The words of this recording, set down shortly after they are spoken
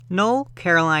Noel,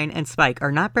 Caroline, and Spike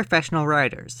are not professional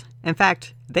writers. In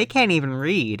fact, they can't even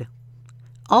read.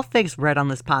 All fics read on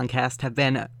this podcast have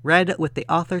been read with the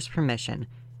author's permission,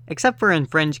 except for in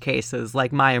fringe cases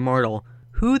like My Immortal.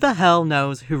 Who the hell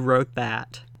knows who wrote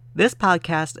that? This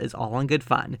podcast is all in good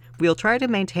fun. We'll try to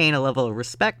maintain a level of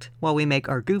respect while we make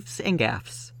our goofs and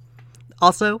gaffes.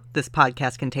 Also, this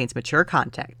podcast contains mature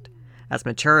content, as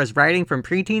mature as writing from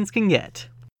preteens can get.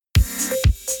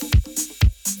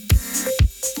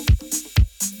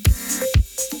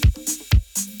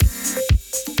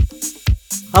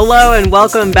 Hello and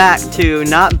welcome back to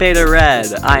Not Beta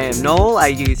Read. I am Noel, I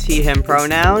use he, him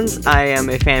pronouns, I am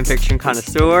a fanfiction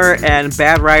connoisseur and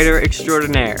bad writer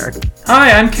extraordinaire.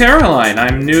 Hi, I'm Caroline.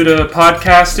 I'm new to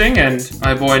podcasting and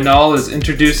my boy Noel is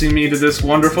introducing me to this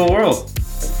wonderful world.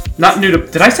 Not new to...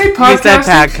 Did I say podcasting? You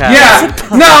said podcast. Yeah!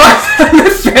 No, I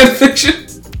meant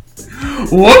fanfiction.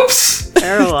 Whoops!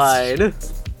 Caroline.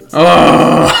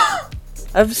 Oh.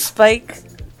 I'm Spike.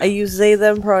 I use they,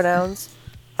 them pronouns.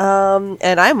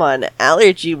 And I'm on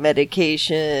allergy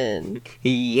medication.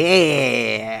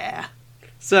 Yeah!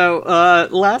 So,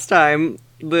 last time,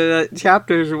 the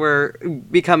chapters were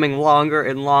becoming longer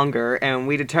and longer, and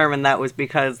we determined that was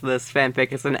because this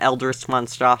fanfic is an eldritch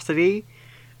monstrosity,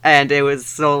 and it was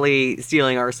slowly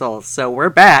stealing our souls. So we're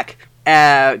back,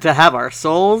 to have our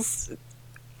souls,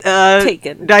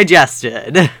 taken.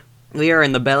 Digested. We are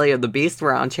in the belly of the beast.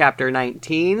 We're on chapter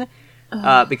 19,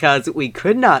 because we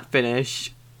could not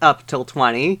finish up till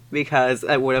 20, because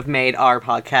it would have made our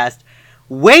podcast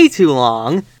way too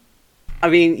long. I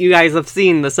mean, you guys have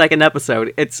seen the second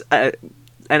episode. It's an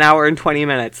hour and 20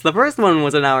 minutes. The first one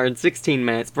was an hour and 16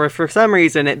 minutes, but for some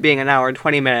reason, it being an hour and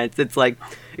 20 minutes, it's like,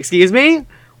 excuse me?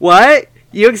 What?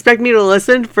 You expect me to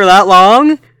listen for that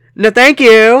long? No, thank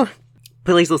you!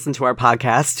 Please listen to our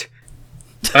podcast.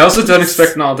 I also don't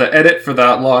expect Noel to edit for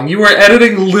that long. You were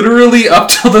editing literally up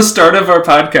till the start of our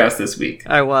podcast this week.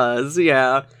 I was,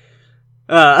 yeah.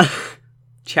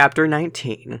 Chapter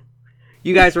 19.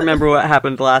 You guys remember what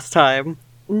happened last time?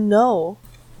 No.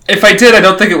 If I did, I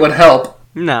don't think it would help.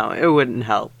 No, it wouldn't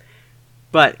help.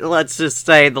 But let's just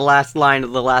say the last line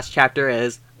of the last chapter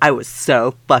is, I was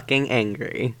so fucking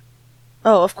angry.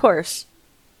 Oh, of course.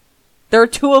 There are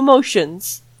two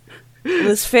emotions in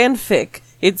this fanfic.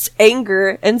 It's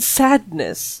anger and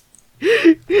sadness.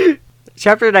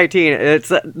 Chapter 19, it's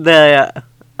the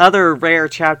other rare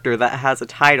chapter that has a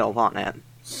title on it.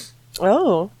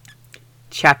 Oh.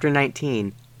 Chapter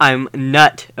 19, I'm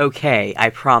not okay,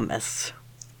 I promise.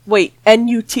 Wait,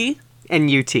 N-U-T?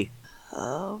 N-U-T.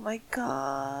 Oh my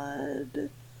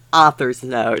god. Author's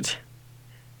note.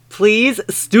 Please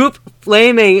stop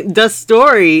flaming the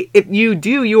story. If you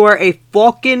do, you are a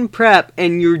fucking prep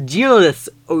and you're jealous.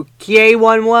 Okay,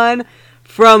 1-1?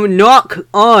 From knock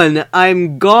on,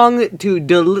 I'm going to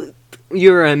delete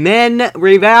your men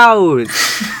revows.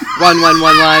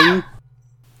 1-1-1-1.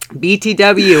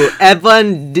 BTW,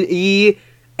 Evan D.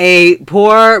 A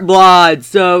poor blood,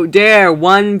 so dare.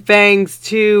 1 thanks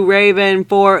to Raven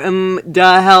for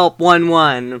the help.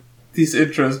 1-1. These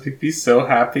intros make me so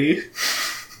happy.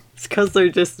 It's because they're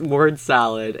just word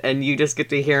salad, and you just get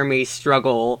to hear me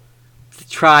struggle to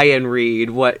try and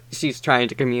read what she's trying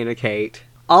to communicate.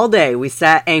 All day, we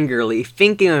sat angrily,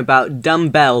 thinking about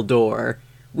Dumbledore.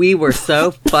 We were so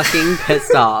fucking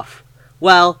pissed off.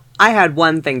 Well, I had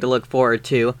one thing to look forward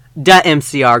to, the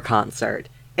MCR concert.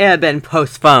 It had been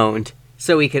postponed,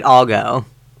 so we could all go.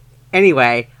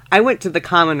 Anyway, I went to the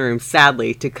common room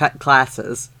sadly to cut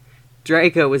classes.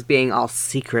 Draco was being all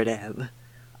secretive.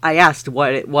 I asked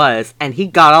what it was, and he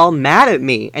got all mad at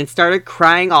me and started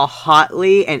crying all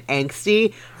hotly and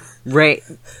angsty.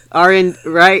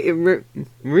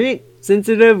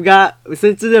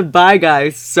 Sensitive bi guy,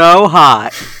 so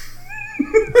hot.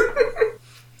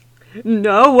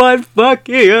 No one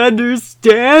fucking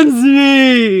understands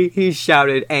me, he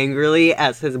shouted angrily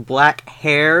as his black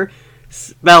hair,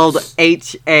 spelled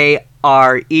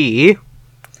H-A-R-E,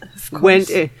 went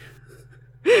in.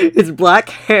 His black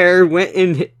hair went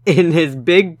in his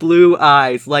big blue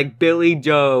eyes like Billy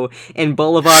Joe in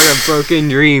Boulevard of Broken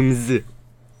Dreams.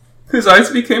 His eyes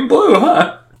became blue,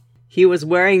 huh? He was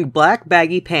wearing black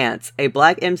baggy pants, a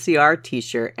black MCR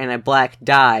t-shirt, and a black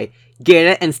dye. Get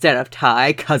it instead of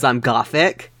tie, 'cause I'm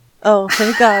gothic? Oh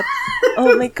my god.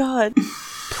 Oh my god.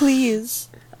 Please.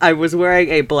 I was wearing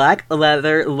a black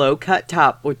leather low-cut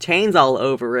top with chains all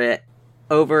over it,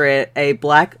 a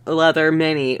black leather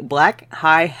mini, black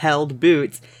high-held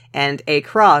boots, and a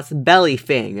cross belly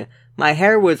thing. My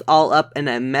hair was all up in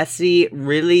a messy,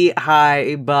 really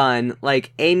high bun,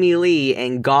 like Amy Lee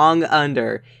and Gong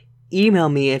Under. Email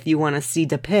me if you want to see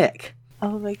the pic.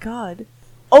 Oh my god.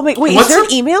 Oh, wait, is What's there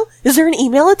an email? Is there an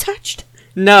email attached?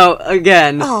 No,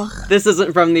 again, Oh. this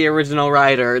isn't from the original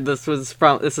writer. This is a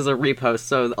repost,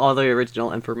 so all the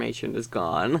original information is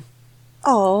gone.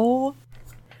 Oh.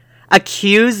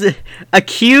 Accuse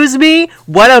me?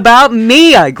 What about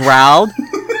me? I growled.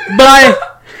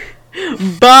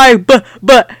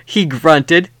 But, he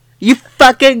grunted. You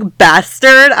fucking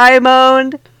bastard, I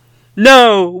moaned.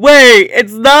 No, wait,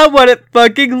 it's not what it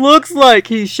fucking looks like,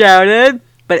 he shouted.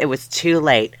 But it was too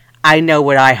late. I know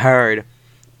what I heard.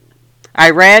 I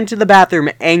ran to the bathroom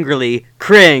angrily,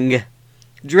 cring.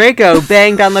 Draco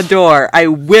banged on the door. I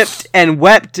whipped and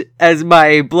wept as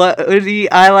my bloody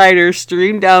eyeliner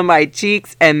streamed down my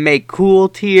cheeks and made cool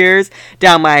tears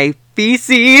down my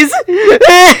feces.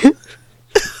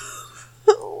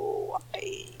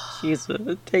 She's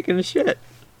taking a shit.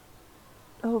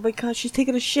 Oh my god, she's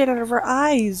taking a shit out of her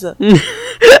eyes.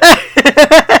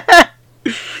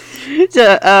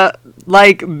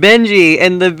 Like Benji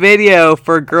in the video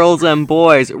for Girls and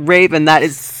Boys. Raven, that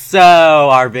is so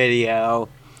our video.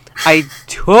 I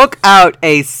took out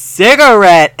a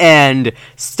cigarette and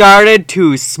started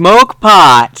to smoke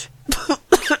pot.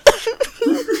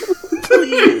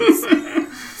 Please.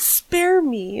 Spare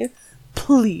me.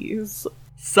 Please.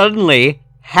 Suddenly,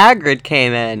 Hagrid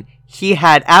came in. He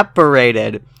had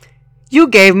apparated. You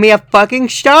gave me a fucking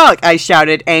shock, I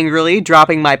shouted angrily,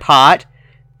 dropping my pot.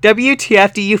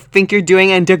 WTF do you think you're doing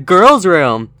in the girls'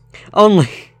 room? Only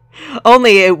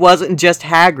it wasn't just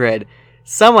Hagrid.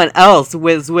 Someone else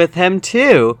was with him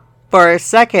too. For a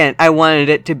second, I wanted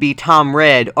it to be Tom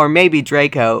Ridd or maybe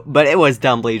Draco, but it was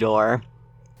Dumbledore.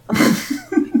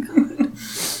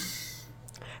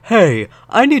 Hey,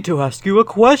 I need to ask you a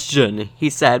question, he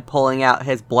said, pulling out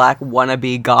his black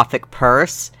wannabe gothic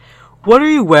purse. What are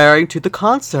you wearing to the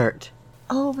concert?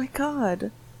 Oh my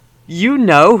god. You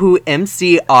know who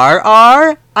MCR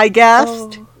are? I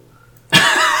guessed. Oh.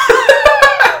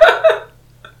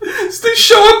 They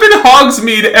show up in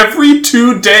Hogsmeade every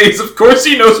 2 days. Of course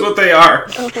he knows what they are.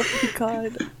 Oh my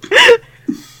god.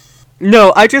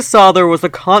 No, I just saw there was a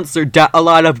concert that a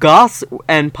lot of goths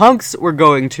and punks were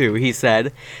going to, he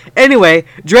said. Anyway,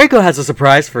 Draco has a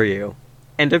surprise for you.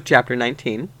 End of chapter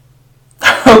 19.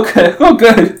 Okay, oh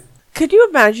good. Could you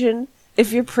imagine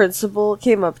if your principal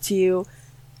came up to you,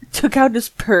 took out his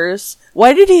purse?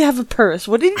 Why did he have a purse?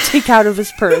 What did he take out of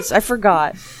his purse? I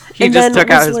forgot. He just took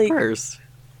out his purse.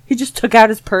 He just took out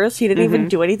his purse? He didn't even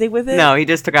do anything with it? No, he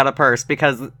just took out a purse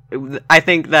because I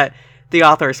think that the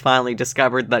authors finally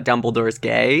discovered that Dumbledore's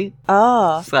gay.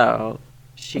 Ah. So,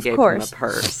 she gave him a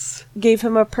purse. Gave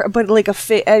him a purse, but like a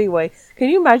fit. Anyway, can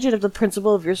you imagine if the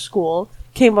principal of your school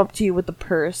came up to you with the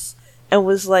purse and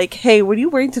was like, hey, what are you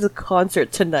wearing to the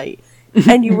concert tonight?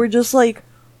 And you were just like,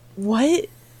 what?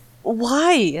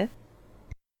 Why?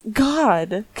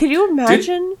 God. Can you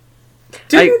imagine?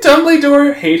 Didn't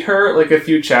Dumbledore hate her like a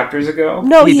few chapters ago?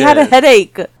 No, he had a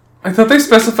headache. I thought they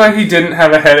specified he didn't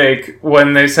have a headache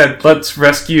when they said, let's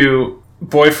rescue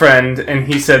boyfriend, and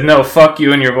he said, no, fuck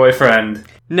you and your boyfriend.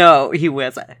 No, he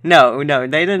wasn't. No,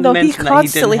 they didn't mention that he didn't have he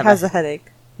constantly has a headache.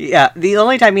 Yeah, the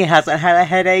only time he hasn't had a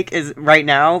headache is right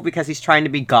now because he's trying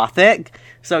to be gothic,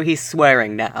 so he's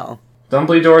swearing now.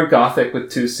 Dumbledore Gothic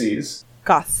with 2 C's.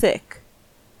 Gothic.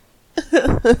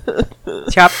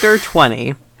 Chapter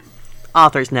 20.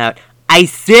 Author's note. I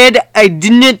said I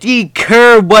didn't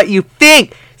care what you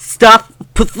think. Stop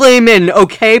flaming,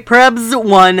 okay, Prebs?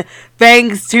 1.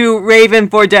 Thanks to Raven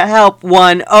for the help.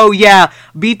 1. Oh yeah,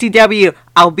 BTW,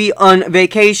 I'll be on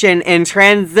vacation in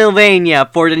Transylvania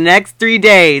for the next 3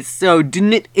 days, so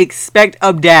didn't expect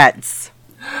updates.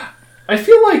 I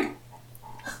feel like...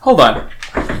 Hold on.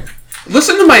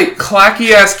 Listen to my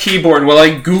clacky-ass keyboard while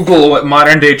I Google what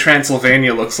modern-day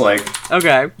Transylvania looks like.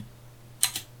 Okay.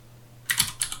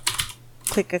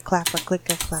 Click-a-clapper,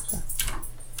 click-a-clapper.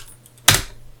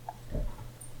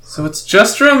 So it's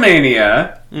just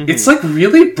Romania. Mm-hmm. It's like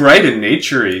really bright and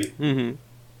naturey. Mm-hmm. It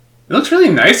looks really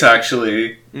nice,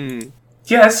 actually. Mm-hmm.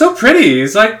 Yeah, it's so pretty.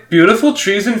 It's like beautiful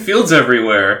trees and fields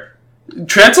everywhere.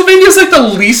 Transylvania's like the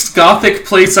least gothic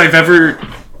place I've ever...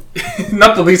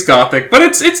 Not the least gothic, but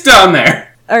it's down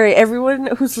there. Alright,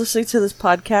 everyone who's listening to this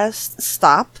podcast,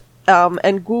 stop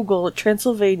and Google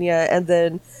Transylvania and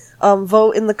then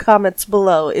vote in the comments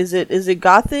below. Is it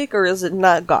gothic or is it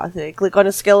not gothic? Like on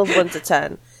a scale of 1 to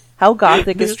 10. How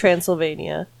gothic is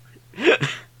Transylvania?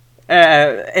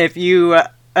 If you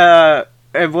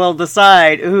will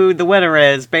decide who the winner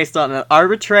is based on an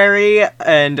arbitrary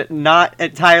and not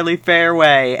entirely fair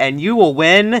way, and you will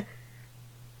win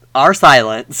our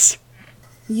silence.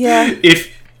 Yeah.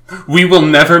 If we will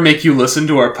never make you listen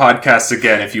to our podcast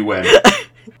again if you win.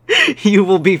 You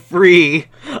will be free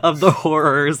of the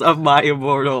horrors of My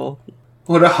Immortal.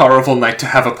 What a horrible night to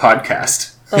have a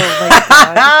podcast. Oh my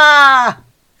god.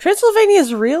 Transylvania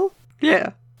is real?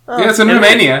 Yeah. Oh. Yeah, it's in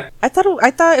Romania. I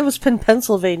thought it was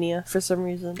Pennsylvania for some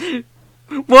reason.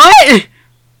 What?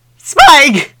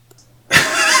 Spike!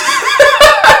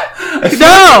 I feel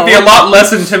like it'd be a lot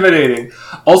less intimidating.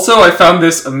 Also, I found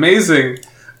this amazing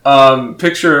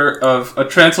picture of a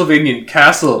Transylvanian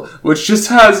castle, which just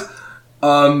has,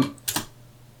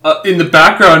 in the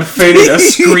background, fading a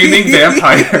screaming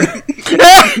vampire.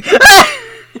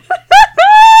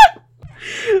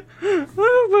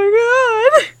 Oh my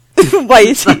god! Why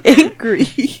is he angry?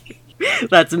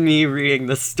 That's me reading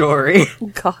the story.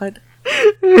 God.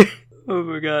 Oh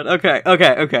my god. Okay.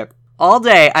 All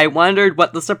day, I wondered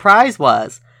what the surprise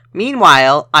was.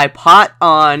 Meanwhile, I put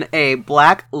on a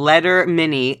black leather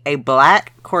mini, a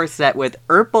black corset with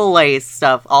purple lace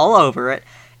stuff all over it,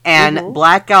 and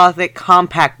black gothic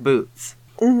compact boots.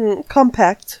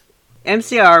 Compact.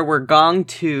 MCR were going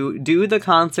to do the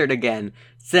concert again,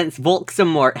 since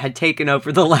Volemint had taken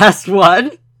over the last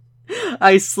one.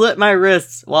 I slit my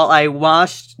wrists while I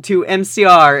watched to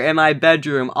MCR in my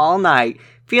bedroom all night,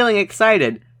 feeling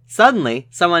excited. Suddenly,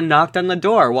 someone knocked on the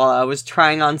door while I was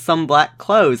trying on some black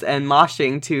clothes and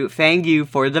moshing to Thank You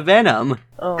for the Venom.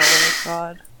 Oh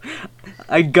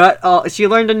my god. She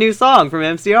learned a new song from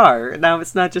MCR. Now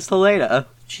it's not just Helena.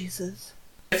 Jesus.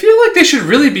 I feel like they should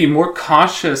really be more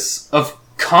cautious of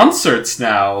concerts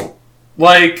now.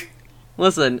 Like,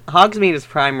 listen, Hogsmeade is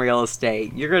prime real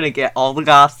estate. You're gonna get all the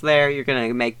goths there. You're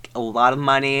gonna make a lot of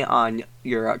money on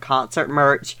your concert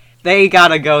merch. They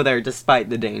gotta go there despite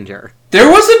the danger. there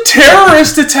was a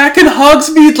terrorist attack in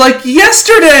Hogsmeade like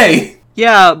yesterday!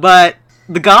 Yeah, but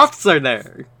the goths are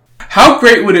there. How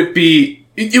great would it be?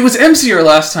 It was MCR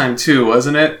last time too,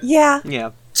 wasn't it? Yeah.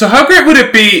 Yeah. So how great would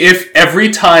it be if every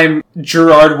time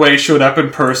Gerard Way showed up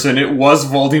in person, it was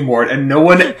Voldemort, and no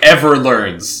one ever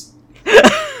learns?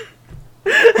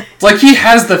 Like, he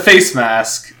has the face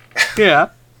mask. Yeah.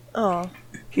 Oh.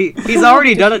 He's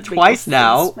already done it twice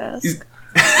now. Yeah,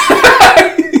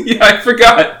 I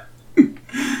forgot.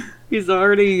 He's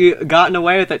already gotten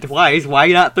away with it twice. Why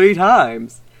not 3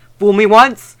 times? Fool me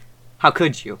once? How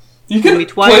could you? You Fool can me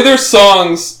twice? play their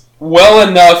songs well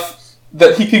enough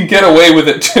that he can get away with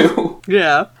it too.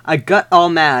 Yeah. I got all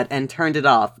mad and turned it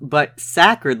off, but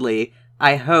sacredly,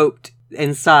 I hoped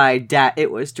inside that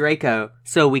it was Draco,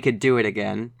 so we could do it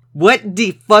again. What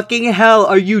the fucking hell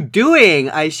are you doing?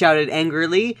 I shouted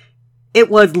angrily. It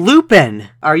was Lupin!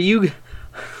 Are you...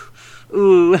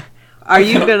 Ooh. Are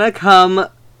you gonna come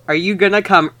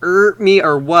me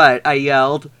or what? I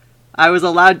yelled. I was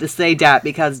allowed to say that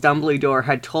because Dumbledore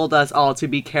had told us all to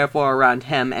be careful around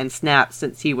him and Snap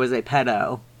since he was a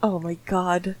pedo. Oh my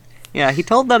god. Yeah, he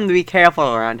told them to be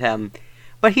careful around him.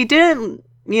 But he didn't,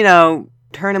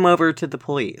 turn him over to the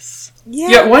police.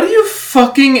 Yeah, why do you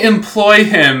fucking employ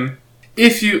him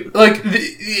if you,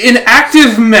 an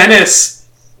active menace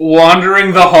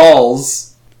wandering the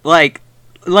halls? Like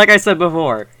I said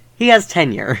before, he has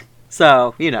tenure.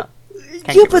 So, Yeah,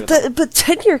 but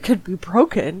tenure could be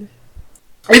broken.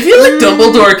 I feel like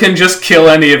Dumbledore can just kill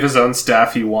any of his own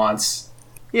staff he wants.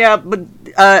 Yeah, but,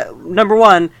 number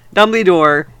 1,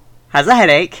 Dumbledore has a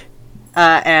headache.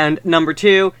 And number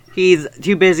 2, he's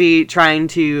too busy trying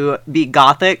to be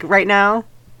gothic right now.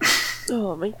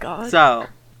 Oh my god. So,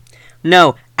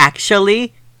 no,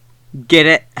 actually, get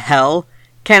it, hell.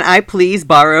 Can I please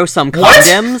borrow some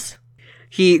condoms?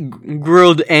 He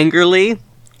growled angrily.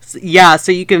 Yeah,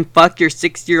 so you can fuck your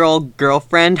 6-year-old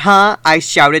girlfriend, huh? I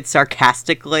shouted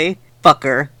sarcastically.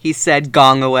 Fucker, he said,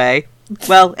 gong away.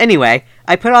 Well, anyway,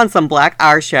 I put on some black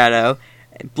eyeshadow,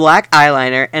 black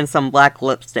eyeliner, and some black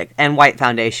lipstick, and white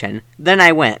foundation. Then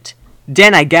I went.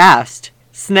 Then I gasped.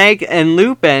 Snake and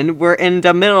Lupin were in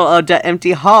the middle of the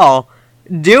empty hall,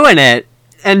 doing it.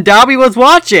 And Dobby was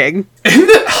watching. In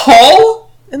the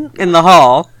hall? In the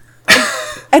hall.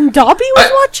 And Dobby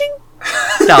was watching?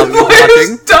 Dobby was Why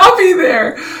watching. is Dobby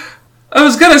there? I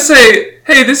was gonna say,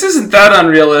 hey, this isn't that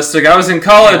unrealistic. I was in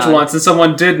college once and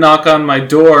someone did knock on my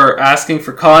door asking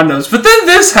for condoms, but then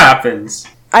this happens.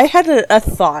 I had a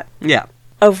thought. Yeah.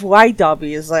 Of why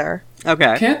Dobby is there.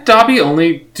 Okay. Can't Dobby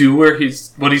only do what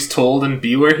he's told and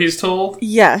be where he's told?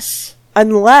 Yes.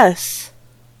 Unless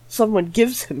someone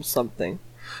gives him something.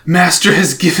 Master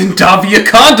has given Dobby a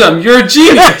condom! You're a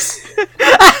genius!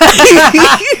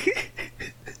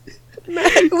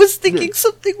 I was thinking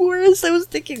something worse. I was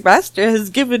thinking Master has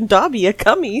given Dobby a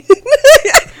cummy.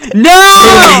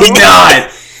 No! Not!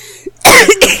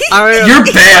 You're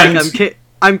banned!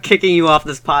 I'm kicking you off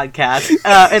this podcast.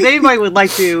 If anybody would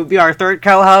like to be our third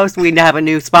co-host, we have a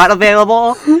new spot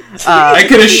available. I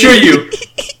can assure you,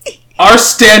 our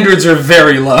standards are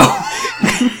very low.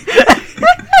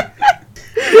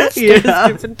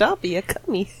 Stupid Dobby, a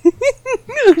cummy.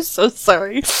 I'm so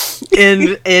sorry.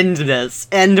 End this.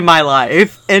 End my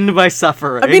life. End my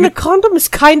suffering. I mean, a condom is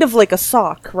kind of like a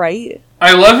sock, right?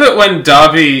 I love it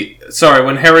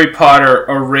when Harry Potter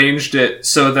arranged it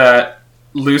so that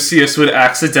Lucius would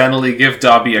accidentally give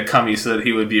Dobby a cummy so that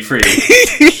he would be free.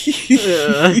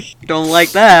 Don't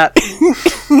like that.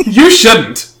 You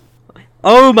shouldn't.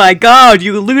 Oh my god,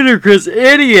 you ludicrous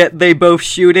idiot! They both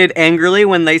shooted angrily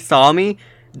when they saw me.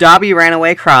 Dobby ran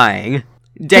away crying.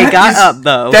 They got up,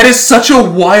 though. That is such a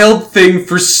wild thing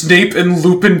for Snape and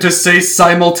Lupin to say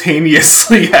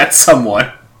simultaneously at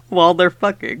someone. While they're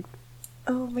fucking.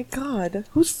 Oh my god.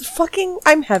 Who's fucking...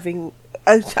 I'm having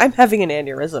an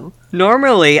aneurysm.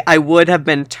 Normally, I would have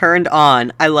been turned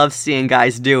on. I love seeing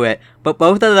guys do it. But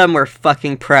both of them were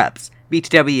fucking preps.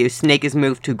 BTW, Snake is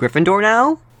moved to Gryffindor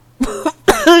now?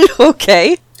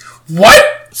 Okay.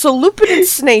 What? So Lupin and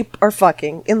Snape are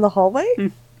fucking in the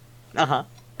hallway? Uh-huh.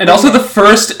 And also the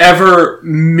first ever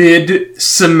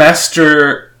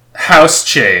mid-semester house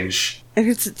change. And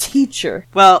it's a teacher.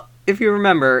 Well, if you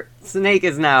remember, Snake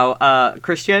is now,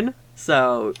 Christian,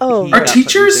 so... Oh. Are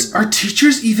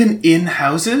teachers even in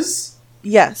houses?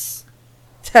 Yes.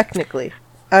 Technically.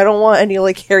 I don't want any,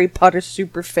 like, Harry Potter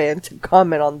super fan to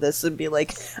comment on this and be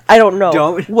like, I don't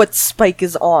know what Spike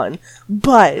is on,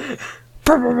 but...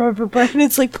 And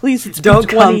it's like, please, it's been 20 years.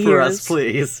 Don't come for us,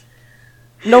 please.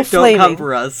 No flaming. Don't come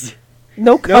for us.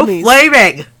 No cummies. No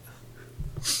flaming!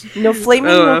 No flaming,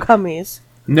 no cummies.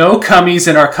 No cummies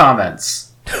in our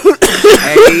comments.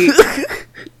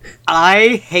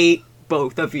 I hate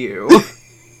both of you.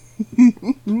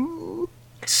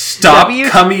 Stop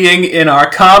cummying in our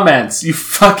comments, you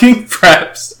fucking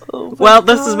preps. Oh well,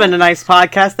 this has been a nice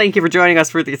podcast. Thank you for joining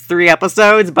us for these 3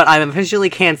 episodes, but I'm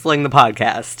officially canceling the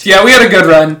podcast. Yeah, we had a good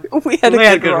run. We had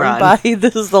a good run. Bye.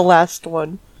 This is the last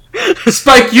one.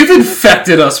 Spike, you've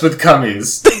infected us with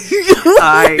cummies.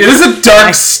 It is a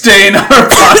dark stain on our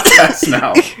podcast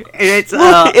now. It's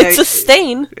a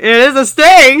stain. It is a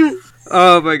stain!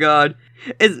 Oh my god.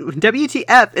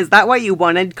 WTF, is that why you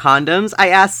wanted condoms? I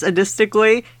asked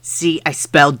sadistically. See, I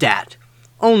spelled that.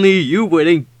 Only you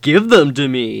wouldn't give them to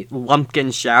me,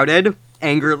 Lumpkin shouted,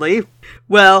 angrily.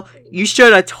 Well, you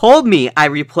should have told me, I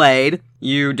replayed.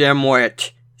 You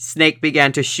dimwit. Snake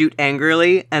began to shoot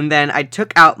angrily, and then I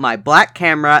took out my black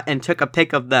camera and took a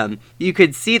pic of them. You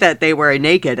could see that they were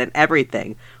naked and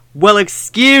everything. Well,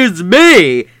 excuse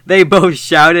me, they both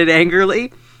shouted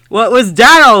angrily. What was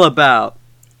that all about?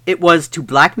 It was to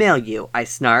blackmail you, I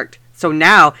snarked. So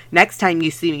now, next time you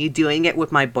see me doing it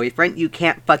with my boyfriend, you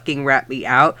can't fucking rat me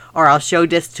out, or I'll show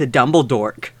this to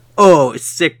Dumbledore. Oh,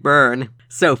 sick burn.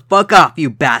 So fuck off, you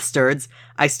bastards.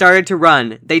 I started to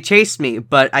run. They chased me,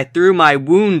 but I threw my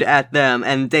wound at them,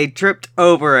 and they tripped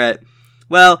over it.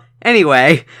 Well,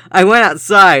 anyway, I went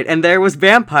outside, and there was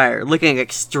Vampire, looking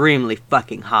extremely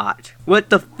fucking hot.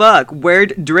 What the fuck?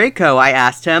 Where'd Draco? I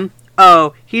asked him.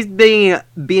 Oh, he's being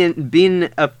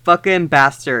a fucking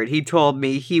bastard. He told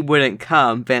me he wouldn't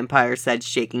come, Vampire said,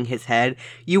 shaking his head.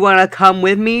 You wanna come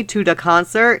with me to the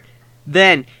concert?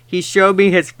 Then, he showed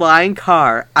me his flying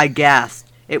car. I gasped.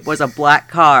 It was a black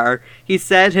car. He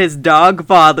said his dog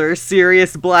father,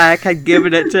 Sirius Black, had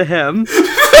given it to him.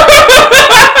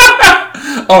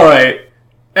 Alright.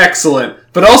 Excellent.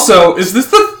 But also, is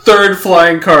this the 3rd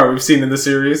flying car we've seen in the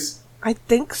series? I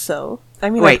think so. I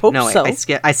mean, Wait, I hope no, so. I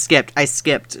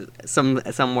skipped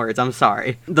some words. I'm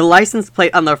sorry. The license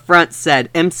plate on the front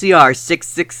said MCR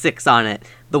 666 on it.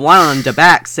 The one on the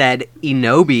back said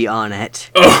Enobi on it.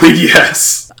 Oh,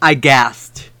 yes. I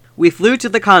gasped. We flew to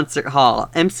the concert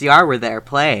hall. MCR were there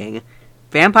playing.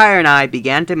 Vampire and I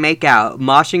began to make out,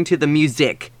 moshing to the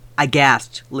music. I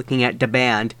gasped, looking at the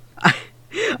band.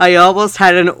 I almost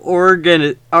had an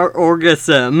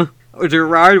orgasm.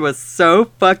 Gerard was so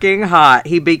fucking hot.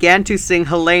 He began to sing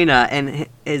Helena, and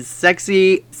his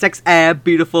sexy,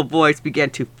 beautiful voice began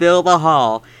to fill the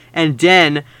hall. And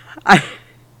then,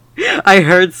 I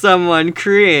heard someone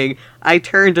crying. I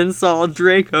turned and saw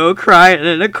Draco crying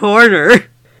in a corner.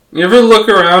 You ever look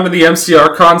around at the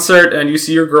MCR concert and you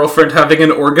see your girlfriend having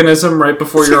an organism right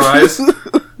before your eyes?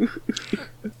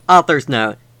 Author's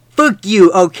note. Fuck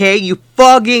you, okay? You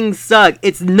fucking suck.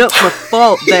 It's not my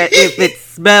fault that if it's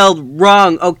spelled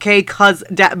wrong, okay? Cause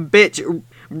that bitch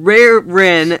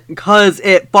Rarin, cause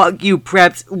it fuck you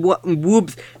preps.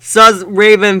 Whoops. Sus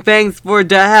Raven, thanks for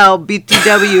the help.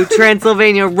 BTW,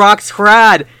 Transylvania rocks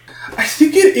crad. I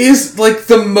think it is, like,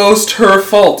 the most her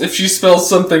fault if she spells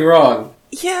something wrong.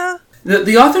 Yeah.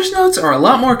 The author's notes are a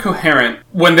lot more coherent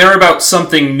when they're about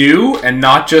something new and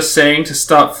not just saying to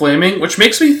stop flaming, which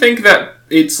makes me think that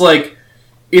it's like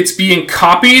it's being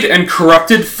copied and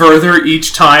corrupted further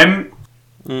each time.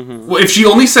 Mm-hmm. If she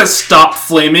only says stop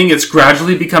flaming, it's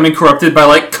gradually becoming corrupted by,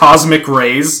 like, cosmic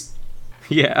rays.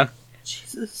 Yeah.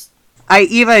 Jesus. I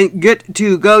even get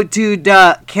to go to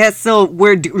the castle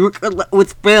where it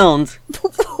was filmed.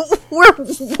 Where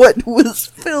what was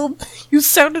filmed? You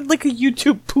sounded like a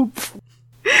YouTube poop.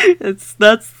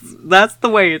 That's the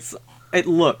way it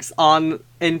looks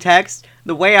in text.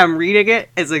 The way I'm reading it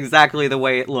is exactly the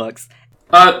way it looks.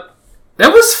 That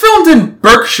was filmed in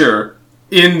Berkshire,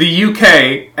 in the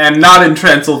UK, and not in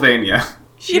Transylvania.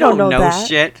 You don't know that.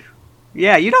 Shit.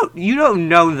 Yeah, you don't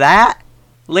know that.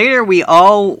 Later, we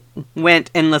all went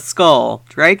in the skull.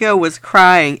 Draco was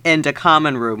crying in the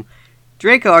common room.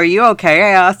 Draco, are you okay? I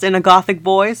asked in a gothic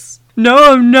voice.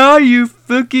 No, I'm not, you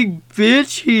fucking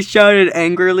bitch, he shouted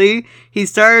angrily. He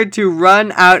started to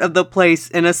run out of the place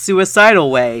in a suicidal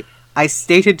way. I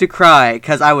stated to cry,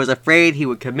 cause I was afraid he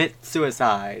would commit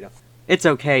suicide. It's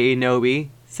okay, Inobi,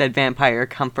 said Vampire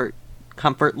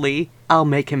comfortly. I'll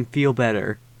make him feel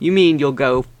better. You mean you'll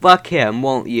go fuck him,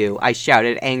 won't you? I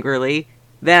shouted angrily.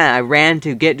 Then I ran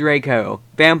to get Draco.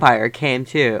 Vampire came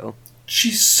too.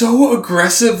 She's so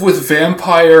aggressive with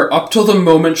Vampire up till the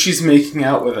moment she's making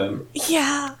out with him.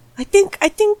 Yeah, I think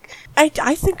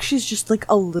she's just like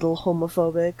a little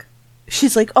homophobic.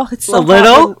 She's like, oh, it's so a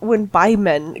little when bi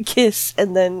men kiss,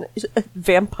 and then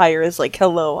Vampire is like,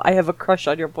 hello, I have a crush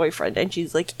on your boyfriend, and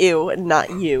she's like, ew,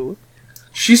 not you.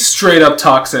 She's straight up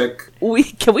toxic.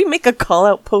 Can we make a call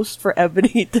out post for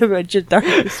Ebony to mention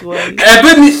Darkest Way?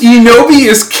 Inobi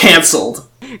is cancelled.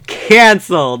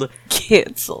 Cancelled.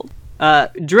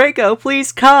 Draco,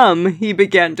 please come, he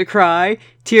began to cry.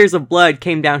 Tears of blood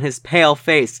came down his pale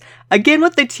face. Again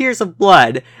with the tears of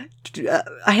blood.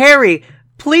 Harry,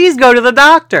 please go to the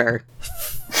doctor.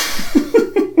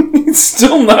 He's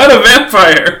still not a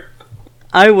vampire.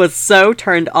 I was so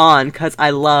turned on cause I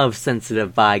love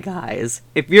sensitive bi guys.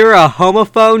 If you're a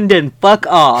homophobe, then fuck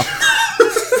off.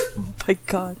 Oh my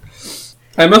god.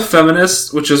 I'm a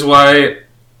feminist, which is why...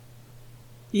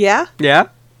 Yeah? Yeah?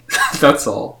 That's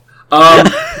all.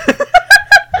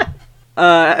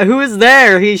 Who is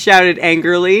there? He shouted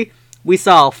angrily. We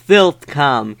saw Filth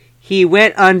come. He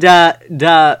went under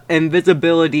the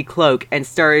invisibility cloak and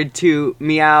started to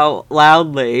meow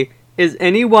loudly. Is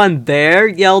anyone there?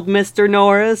 Yelled Mr.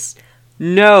 Norris.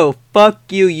 No, fuck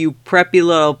you, you preppy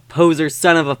little poser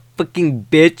son of a fucking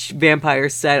bitch, Vampire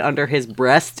said under his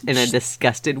breast in a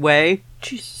disgusted way.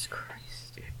 Jesus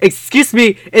Christ. Excuse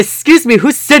me,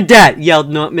 who said that? Yelled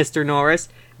Mr. Norris.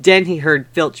 Then he heard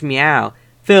Filch meow.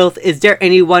 Filth, is there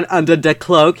anyone under the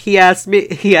cloak? He asked.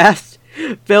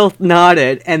 Filth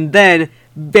nodded, and then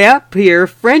Vampire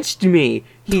Frenched me.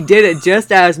 He did it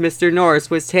just as Mr. Norris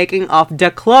was taking off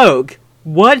the cloak.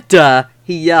 What the?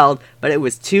 He yelled, but it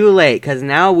was too late, cause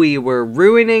now we were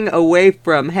ruining away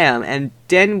from him, and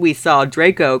then we saw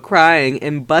Draco crying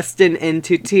and busting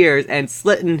into tears and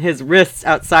slitting his wrists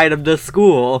outside of the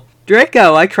school.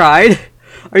 Draco, I cried.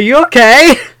 Are you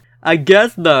okay? I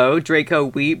guess though, Draco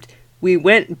wept. We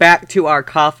went back to our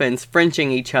coffins,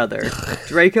 Frenching each other.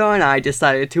 Draco and I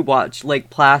decided to watch Lake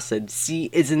Placid.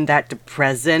 See, isn't that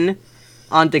depressing?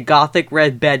 On the gothic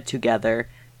red bed together.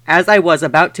 As I was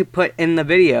about to put in the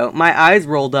video, my eyes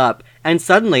rolled up, and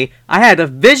suddenly I had a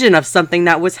vision of something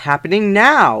that was happening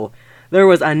now. There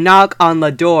was a knock on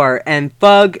the door, and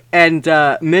Fug and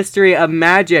Mystery of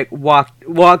Magic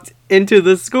walked into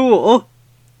the school.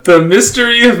 The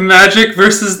Mystery of Magic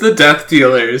versus the Death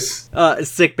Dealers.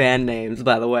 Sick band names,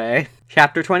 by the way.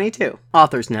 Chapter 22.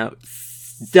 Author's note.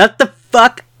 Shut the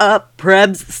fuck up,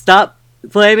 Prebz. Stop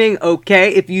flaming,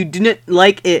 okay? If you didn't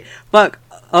like it, fuck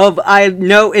off. I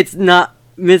know it's not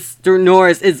Mr.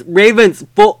 Norris. It's Raven's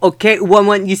fault, okay?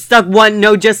 One, you suck one.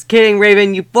 No, just kidding,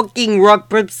 Raven. You fucking rock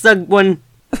Prebz suck one.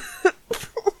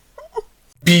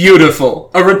 Beautiful.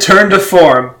 A return to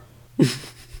form.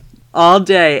 All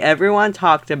day, everyone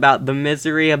talked about the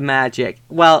misery of magic.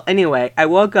 Well, anyway, I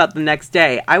woke up the next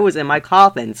day. I was in my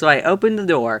coffin, so I opened the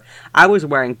door. I was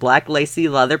wearing black lacy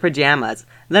leather pajamas.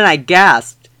 Then I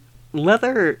gasped.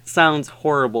 Leather sounds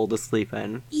horrible to sleep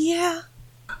in. Yeah.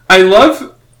 I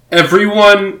love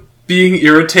everyone being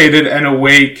irritated and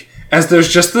awake as there's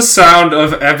just the sound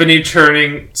of Ebony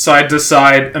turning side to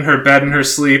side in her bed in her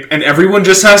sleep, and everyone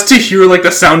just has to hear, like,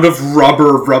 the sound of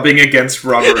rubber rubbing against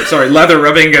rubber. Sorry, leather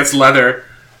rubbing against leather.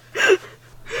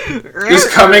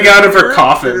 Just coming out of her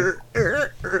coffin.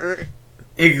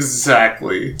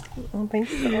 Exactly. Oh my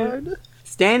god.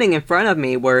 Standing in front of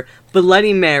me were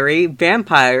Bloody Mary,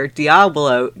 Vampire,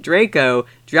 Diablo, Draco,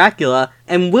 Dracula,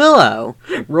 and Willow.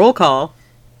 Roll call.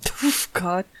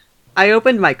 God. I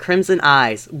opened my crimson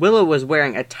eyes. Willow was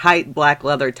wearing a tight black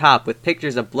leather top with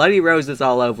pictures of bloody roses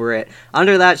all over it.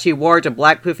 Under that, she wore a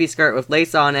black poofy skirt with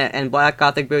lace on it and black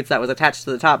gothic boots that was attached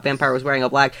to the top. Vampire was wearing a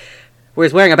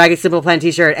baggy Simple Plan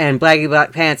t-shirt and baggy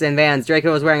black pants and Vans.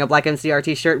 Draco was wearing a black MCR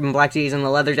t-shirt and black jeans and a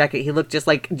leather jacket. He looked just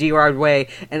like Gerard Way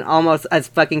and almost as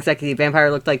fucking sexy.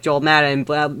 Vampire looked like Joel Madden.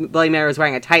 Bloody Mary was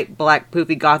wearing a tight black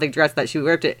poofy gothic dress that she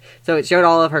ripped it so it showed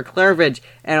all of her cleavage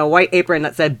and a white apron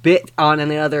that said "bit" on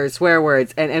and the other swear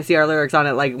words and MCR lyrics on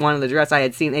it like one of the dress I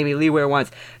had seen Amy Lee wear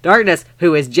once. Darkness,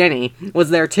 who is Jenny, was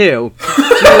there too.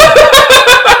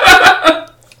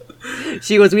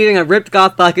 She was wearing a ripped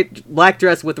goth black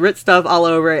dress with ripped stuff all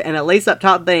over it and a lace-up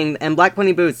top thing and black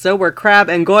pointy boots. So were Crab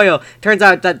and Goyle. Turns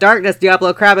out that Darkness,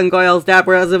 Diablo, Crab, and Goyle's dad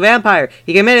was a vampire.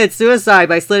 He committed suicide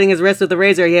by slitting his wrist with a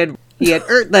razor. He had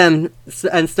hurt them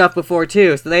and stuff before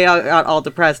too, so they all got all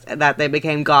depressed that they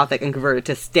became gothic and converted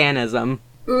to Stanism.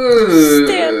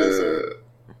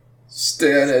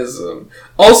 Stanism.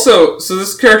 Also, so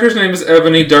this character's name is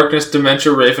Ebony, Darkness,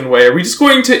 Dementia, Ravenway. Are we just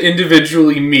going to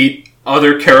individually meet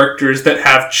other characters that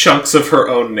have chunks of her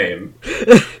own name?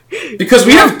 Because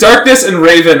we have Darkness and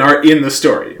Raven are in the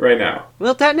story right now.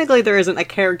 Well, technically there isn't a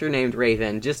character named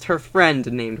Raven, just her friend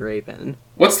named Raven.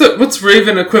 What's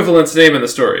Raven equivalent's name in the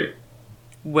story?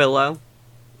 Willow.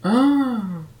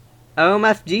 Oh.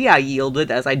 OMFG, I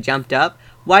yielded as I jumped up.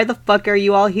 Why the fuck are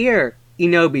you all here?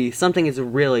 Inobi, something is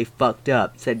really fucked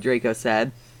up, Draco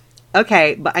said.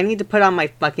 Okay, but I need to put on my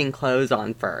fucking clothes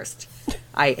on first,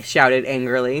 I shouted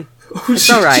angrily. Oh, it's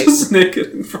alright. She's just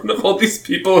naked in front of all these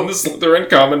people in this Slytherin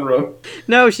common room.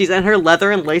 No, she's in her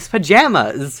leather and lace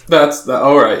pajamas.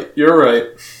 Alright, you're right.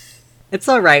 It's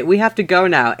alright, we have to go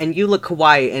now, and you look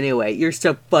kawaii anyway. You're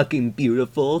so fucking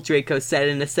beautiful, Draco said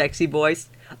in a sexy voice.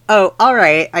 Oh,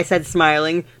 alright, I said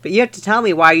smiling, but you have to tell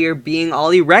me why you're being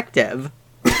all erective.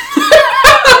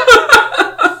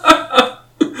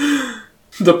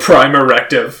 The prime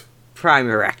erective. Prime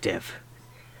erective.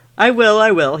 I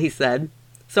will, he said.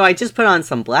 So I just put on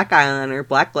some black eyeliner,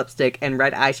 black lipstick, and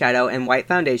red eyeshadow and white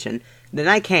foundation. Then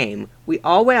I came. We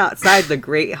all went outside the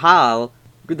great hall,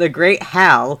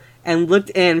 and looked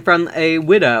in from a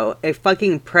widow. A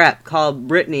fucking prep called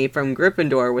Brittany from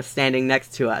Gryffindor was standing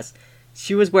next to us.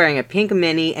 She was wearing a pink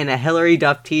mini and a Hilary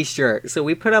Duff t-shirt, so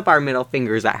we put up our middle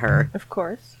fingers at her. Of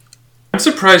course. I'm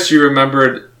surprised you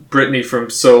remembered Brittany from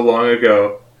so long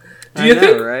ago. Do you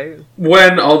think right?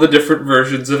 When all the different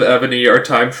versions of Ebony are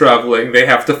time traveling, they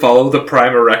have to follow the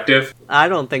prime erective? I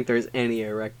don't think there's any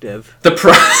erective. The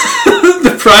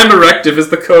prime erective is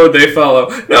the code they follow.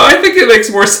 No, I think it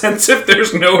makes more sense if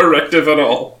there's no erective at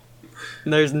all.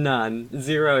 There's none.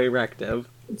 Zero erective.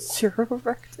 Zero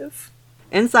erective?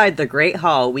 Inside the Great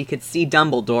Hall, we could see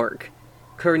Dumbledore.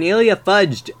 Cornelia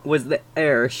Fudge was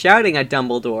there, shouting at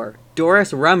Dumbledore.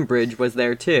 Doris Rumbridge was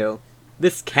there too.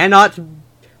 This cannot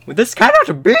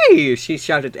be, she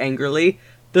shouted angrily.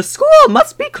 The school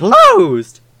must be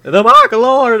closed. The Dark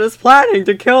Lord is planning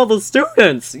to kill the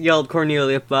students, yelled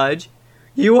Cornelia Fudge.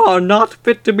 You are not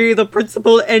fit to be the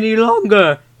principal any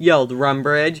longer, yelled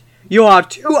Rumbridge. You are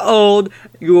too old,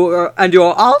 and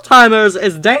your Alzheimer's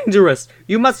is dangerous.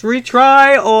 You must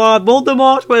retry or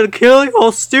Voldemort will kill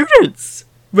your students.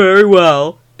 Very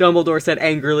well, Dumbledore said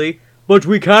angrily. But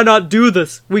we cannot do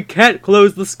this. We can't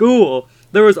close the school.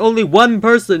 There is only one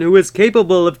person who is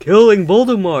capable of killing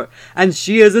Voldemort, and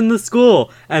she is in the school,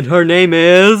 and her name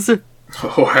is...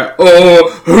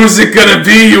 Oh, who's it gonna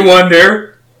be, you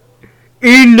wonder?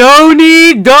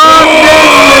 Inoni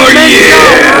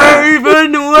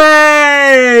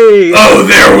Ravenway! Oh,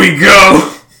 there we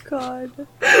go! God.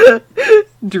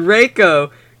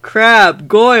 Draco, Crab,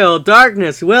 Goyle,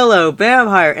 Darkness, Willow,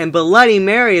 Vampire, and Bloody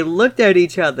Mary looked at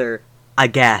each other,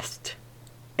 aghast.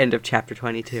 End of chapter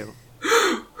 22.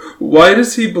 Why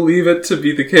does he believe it to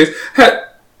be the case?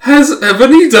 Has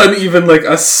Ebony done even,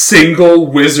 a single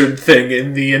wizard thing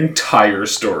in the entire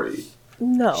story?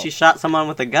 No. She shot someone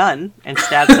with a gun and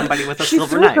stabbed somebody with a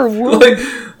silver knife. Her wound.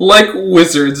 Like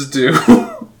wizards do.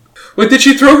 Wait, did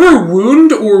she throw her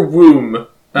wound or womb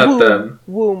at them?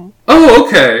 Womb. Oh,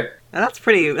 okay. That's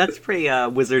pretty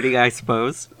wizardy, I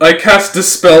suppose. I cast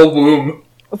Dispel Womb.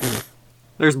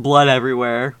 There's blood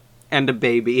everywhere. And a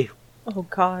baby. Oh,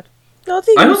 God. No,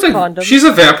 I don't think... Condoms. She's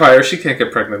a vampire. She can't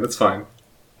get pregnant. It's fine.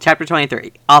 Chapter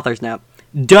 23. Author's note.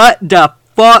 Dut the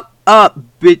fuck up,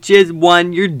 bitches.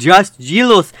 One, you're just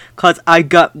jealous, cause I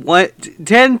got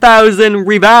 10,000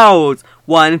 revals.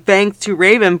 one. Thanks to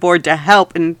Ravenford to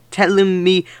help and telling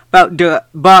me about the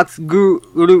box Groot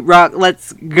Rock.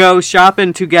 Let's go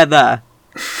shopping together.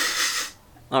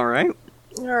 Alright.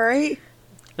 Alright.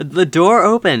 The door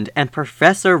opened, and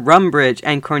Professor Rumbridge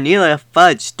and Cornelia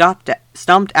Fudge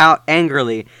stomped out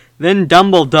angrily. Then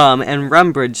Dumbledum and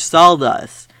Rumbridge saw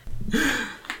us.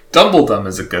 Dumbledum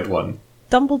is a good one.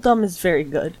 Dumbledum is very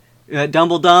good.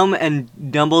 Dumbledum and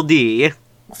Dumbledee.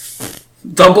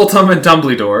 Dumbledum and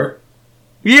Dumbledore.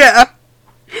 Yeah!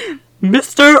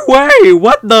 Mr. Way,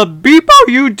 what the beep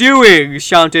are you doing?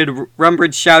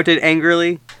 Rumbridge shouted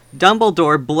angrily.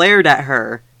 Dumbledore blared at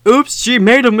her. Oops, she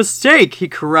made a mistake, he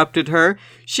corrupted her.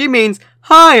 She means,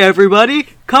 hi everybody,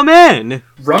 come in.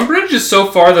 Rumbridge is so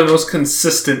far the most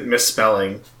consistent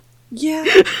misspelling. Yeah.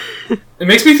 It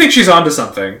makes me think she's onto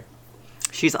something.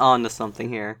 She's on to something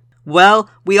here.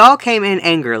 Well, we all came in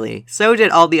angrily. So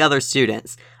did all the other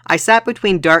students. I sat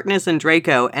between Darkness and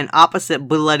Draco, and opposite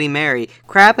Bloody Mary.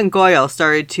 Crab and Goyle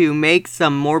started to make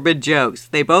some morbid jokes.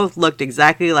 They both looked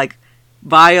exactly like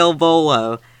Vile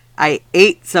Volo. I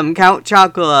ate some Count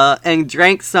Chocula and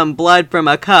drank some blood from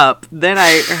a cup. Then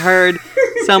I heard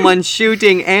someone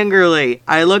shooting angrily.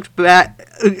 I looked behind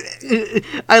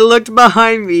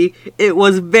me. It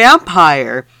was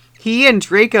Vampire. He and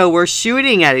Draco were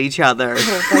shooting at each other.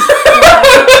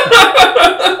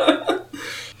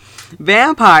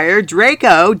 Vampire,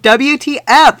 Draco,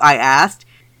 WTF, I asked.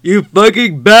 You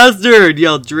fucking bastard,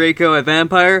 yelled Draco at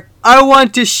Vampire. I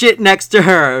want to shit next to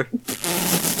her.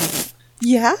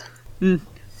 Yeah? Can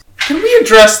we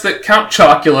address that Count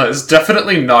Chocula is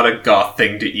definitely not a goth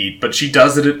thing to eat, but she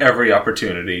does it at every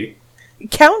opportunity?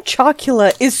 Count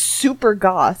Chocula is super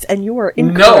goth, and you are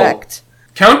incorrect.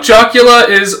 No. Count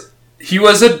Chocula he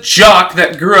was a jock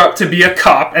that grew up to be a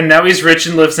cop, and now he's rich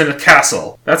and lives in a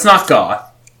castle. That's not goth.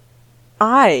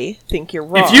 I think you're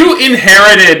wrong. If you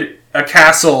inherited a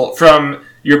castle from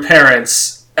your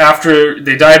parents after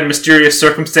they died in mysterious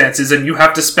circumstances and you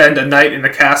have to spend a night in the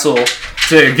castle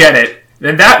to get it,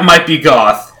 then that might be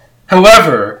goth.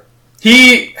 However,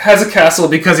 he has a castle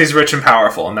because he's rich and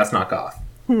powerful, and that's not goth.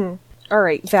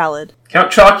 Alright, valid.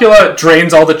 Count Chocula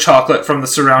drains all the chocolate from the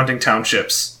surrounding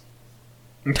townships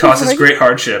and causes great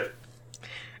hardship.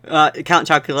 Count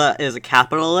Chocula is a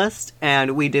capitalist,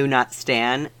 and we do not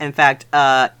stan. In fact,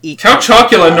 Count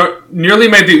Chocula nearly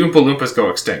made the Oompa Loompas go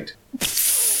extinct.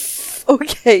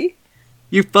 Okay.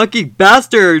 You fucking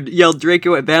bastard, yelled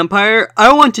Draco at Vampire.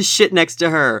 I want to shit next to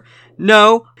her.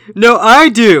 No, I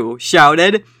do,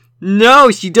 shouted.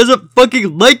 No, she doesn't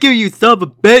fucking like you, you son of a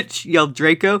bitch, yelled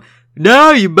Draco.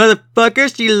 No, you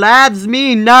motherfucker, she loves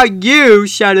me, not you,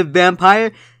 shouted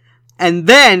Vampire. And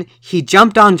then he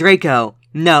jumped on Draco.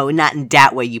 No, not in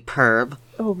that way, you perv.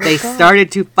 Oh my They God.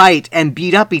 started to fight and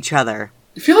beat up each other.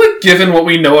 I feel like given what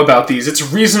we know about these, it's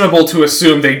reasonable to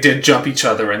assume they did jump each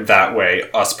other in that way,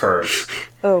 us pervs.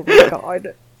 Oh my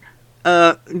God.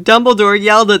 Dumbledore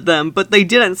yelled at them, but they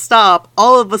didn't stop.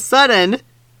 All of a sudden,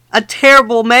 a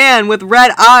terrible man with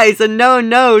red eyes and no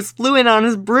nose flew in on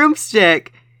his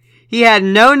broomstick. He had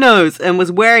no nose and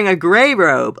was wearing a gray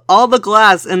robe. All the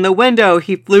glass in the window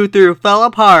he flew through fell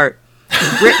apart.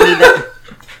 Brittany,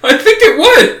 I think it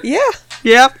would! Yeah.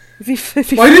 Yep. If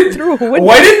he Why threw a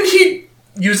window. didn't he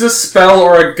use a spell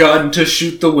or a gun to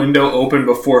shoot the window open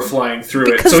before flying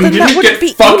through Because it? So he then that didn't wouldn't be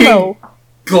get fucking emo.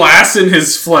 glass in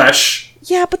his flesh.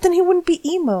 Yeah, but then he wouldn't be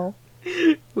emo.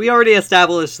 We already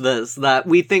established this, that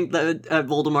we think that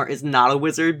Voldemort is not a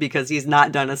wizard because he's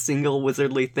not done a single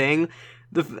wizardly thing.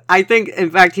 I think, in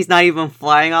fact, he's not even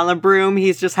flying on a broom.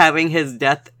 He's just having his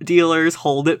death dealers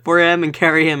hold it for him and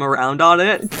carry him around on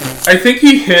it. I think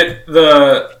he hit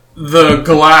the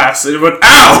glass and it went,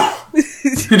 ow!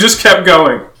 He just kept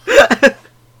going.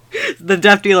 The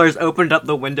death dealers opened up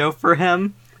the window for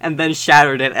him and then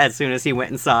shattered it as soon as he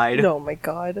went inside. Oh my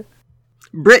God.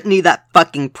 Brittany, that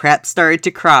fucking prep, started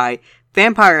to cry.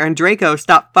 Vampire and Draco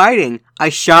stopped fighting. I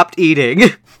stopped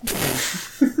eating.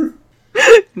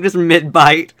 Just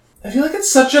mid-bite. I feel like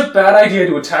it's such a bad idea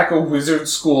to attack a wizard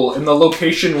school in the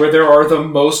location where there are the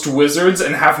most wizards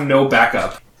and have no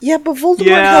backup. Yeah, but Voldemort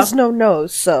Yeah. has no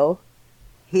nose, so...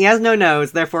 He has no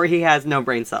nose, therefore he has no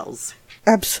brain cells.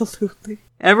 Absolutely.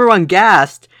 Everyone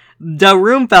gasped. The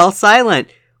room fell silent.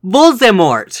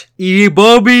 Voldemort! E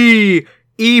Bobby!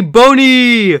 E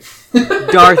Boney!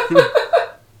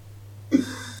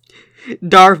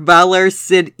 Darth Valor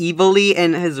said evilly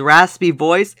in his raspy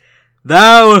voice,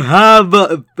 Thou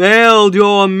have failed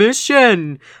your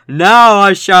mission. Now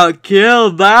I shall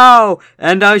kill thou,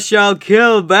 and I shall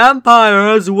kill Vampire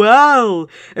as well.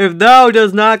 If thou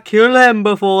does not kill him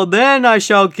before then, I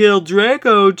shall kill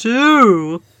Draco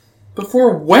too.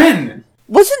 Before when?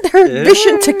 Wasn't her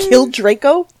mission to kill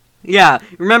Draco? Yeah,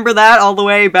 remember that all the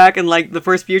way back in, like, the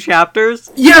first few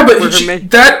chapters? Yeah, but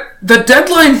the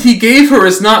deadline he gave her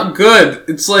is not good.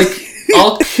 It's like,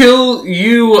 I'll kill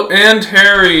you and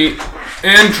Harry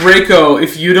and Draco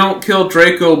if you don't kill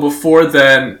Draco before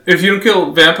then. If you don't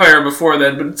kill Vampire before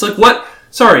then. But it's like, what?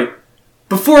 Sorry.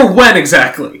 Before when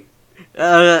exactly?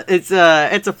 It's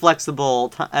a flexible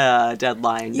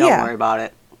deadline. Don't worry about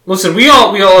it. Listen, we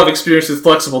all have experience with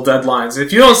flexible deadlines.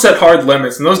 If you don't set hard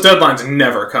limits, and those deadlines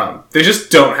never come. They just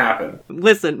don't happen.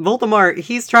 Listen, Voldemort,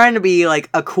 he's trying to be, like,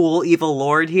 a cool evil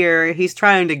lord here. He's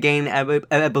trying to gain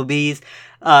Ebby's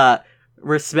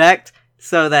respect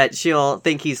so that she'll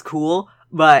think he's cool,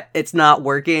 but it's not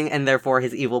working, and therefore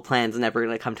his evil plan's never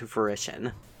gonna come to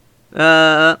fruition.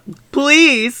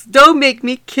 Please, don't make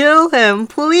me kill him,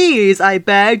 please, I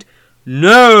begged.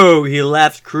 No, he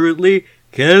laughed crudely.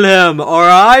 Kill him, or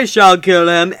I shall kill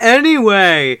him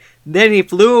anyway! Then he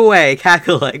flew away,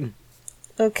 cackling.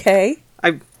 Okay.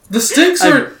 The stakes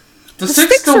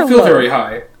don't feel low. very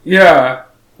high. Yeah.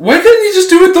 Why couldn't he just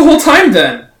do it the whole time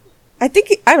then? I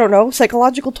think, I don't know,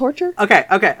 psychological torture? Okay.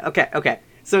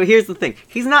 So here's the thing.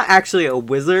 He's not actually a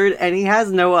wizard, and he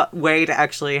has no way to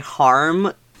actually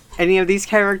harm any of these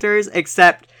characters,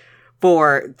 except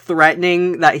for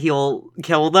threatening that he'll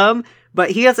kill them.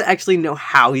 But he doesn't actually know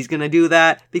how he's gonna do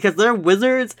that, because they're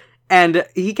wizards, and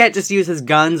he can't just use his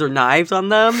guns or knives on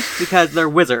them, because they're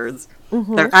wizards.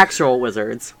 Mm-hmm. They're actual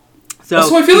wizards. So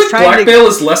I feel like blackmail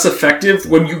is less effective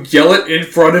when you yell it in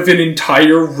front of an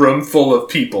entire room full of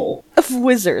people. Of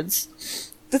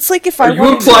wizards. That's like if Are you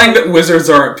implying that wizards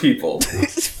aren't people?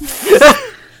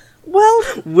 Well...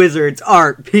 Wizards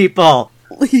aren't people!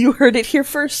 You heard it here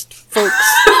first, folks.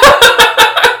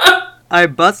 I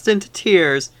bust into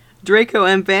tears. Draco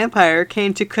and Vampire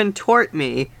came to contort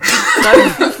me.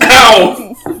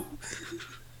 Ow!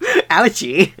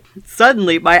 Ouchie.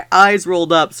 Suddenly, my eyes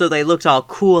rolled up so they looked all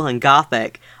cool and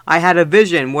gothic. I had a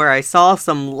vision where I saw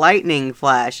some lightning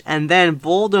flash, and then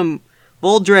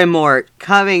Voldemort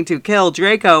coming to kill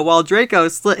Draco while Draco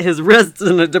slit his wrists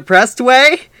in a depressed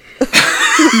way.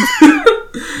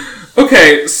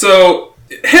 Okay, so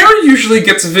Harry usually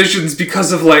gets visions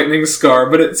because of Lightning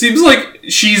Scar, but it seems like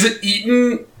she's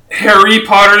eaten Harry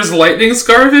Potter's Lightning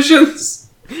Scar visions?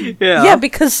 Yeah,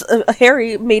 because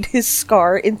Harry made his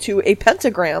scar into a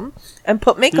pentagram and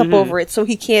put makeup over it so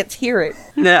he can't hear it.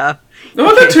 Yeah. No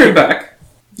one can turn back.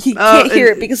 He can't hear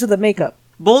it because of the makeup.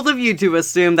 Bold of you to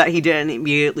assume that he didn't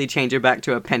immediately change it back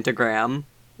to a pentagram.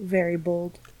 Very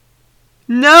bold.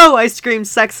 No, I screamed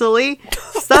sexily.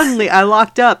 Suddenly, I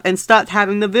locked up and stopped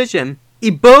having the vision.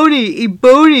 Ebony,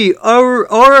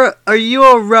 are you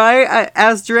alright? I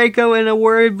asked Draco in a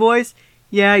worried voice.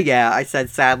 Yeah, I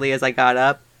said sadly as I got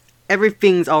up.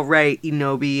 Everything's alright,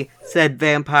 Enobi, said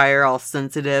Vampire, all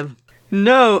sensitive.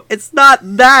 No, it's not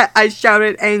that, I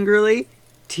shouted angrily.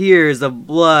 Tears of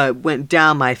blood went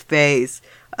down my face.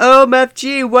 Oh,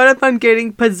 MFG, what if I'm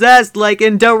getting possessed like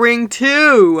in The Ring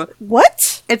 2?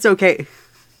 What? It's okay.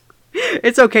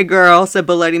 It's okay, girl, said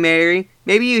Bloody Mary.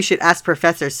 Maybe you should ask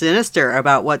Professor Sinister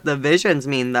about what the visions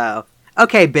mean, though.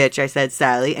 Okay, bitch, I said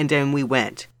sadly, and then we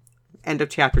went. End of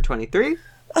chapter 23.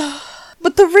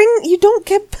 But the ring, you don't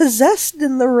get possessed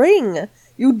in the ring.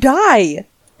 You die.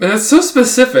 That's so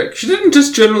specific. She didn't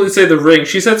just generally say the ring,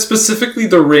 she said specifically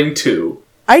the ring 2.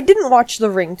 I didn't watch the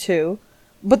ring 2.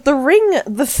 But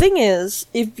the thing is,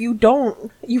 if you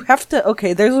don't, you have to,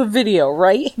 okay, there's a video,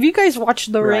 right? Have you guys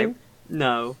watched the ring?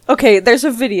 No. Okay, there's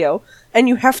a video, and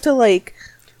you have to, like...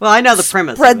 Well, I know the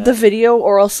premise spread of it. the video,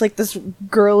 or else, like, this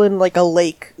girl in, like, a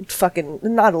lake,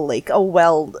 not a lake, a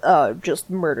well, just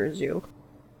murders you.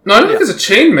 No, I don't think it's a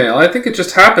chainmail. I think it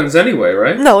just happens anyway,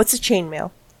 right? No, it's a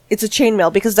chainmail. It's a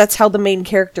chainmail, because that's how the main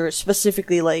character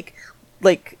specifically,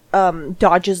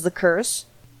 dodges the curse.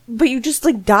 But you just,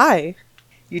 die.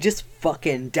 You just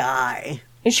fucking die.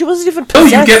 And she wasn't even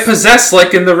possessed. Oh, you get possessed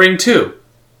like in The Ring 2.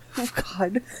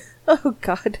 Oh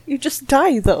god. You just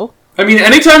die, though. I mean,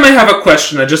 anytime I have a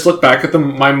question, I just look back at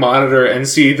my monitor and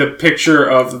see the picture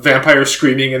of the vampire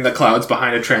screaming in the clouds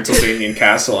behind a Transylvanian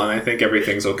castle, and I think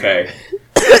everything's okay.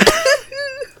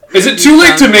 Is it too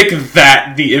late to make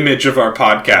that the image of our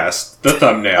podcast? The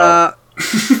thumbnail?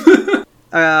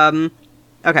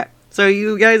 Okay. So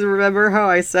you guys remember how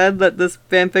I said that this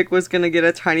fanfic was gonna get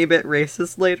a tiny bit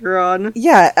racist later on?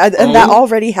 Yeah, and that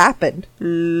already happened.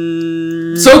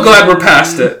 So glad we're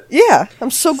past it. Yeah,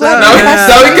 I'm so glad we're past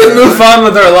it. Now we can move on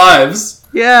with our lives.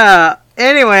 Yeah.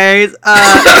 Anyways,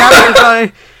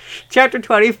 chapter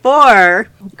 24.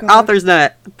 Author's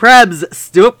note. Prebz,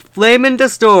 stop flaming the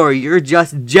story. You're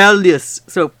just jealous.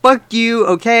 So fuck you,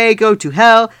 okay? Go to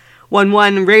hell.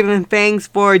 1-1 Raven Fangs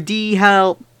for D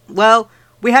help. Well,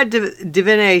 we had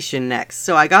divination next,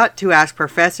 so I got to ask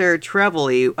Professor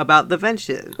Trevoli about the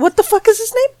vengeance. What the fuck is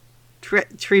his name?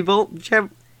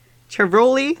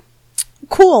 Trevoli?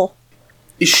 Cool.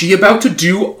 Is she about to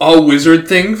do a wizard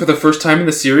thing for the first time in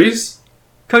the series?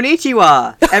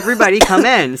 Konnichiwa! Everybody come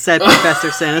in, said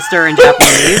Professor Sinister in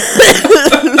Japanese.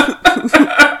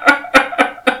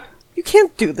 You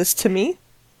can't do this to me.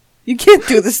 You can't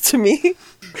do this to me.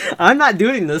 I'm not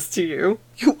doing this to you.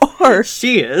 You are.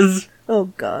 She is. Oh,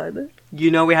 God.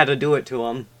 You know we had to do it to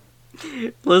him.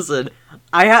 Listen,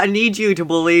 I need you to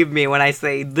believe me when I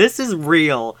say this is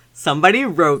real. Somebody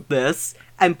wrote this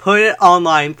and put it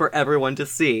online for everyone to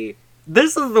see.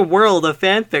 This is the world of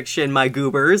fanfiction, my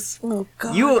goobers. Oh,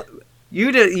 God.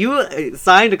 You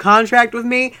signed a contract with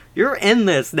me. You're in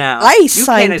this now. I you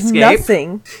signed can't escape.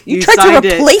 nothing. You tried to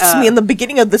replace me in the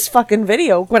beginning of this fucking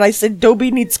video when I said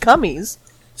Dobie needs cummies.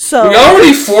 So We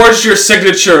already forged your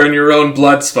signature in your own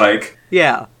blood spike.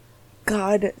 Yeah.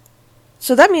 God.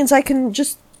 So that means I can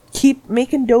just keep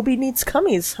making Dobie needs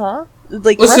cummies, huh?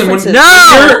 Like, listen, references.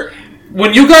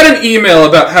 when you got an email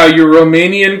about how your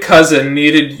Romanian cousin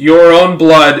needed your own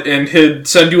blood and he'd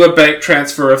send you a bank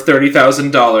transfer of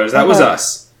 $30,000, that was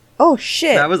us. Oh,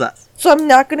 shit. That was us. So I'm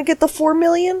not gonna get the $4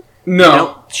 million? No.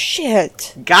 Nope.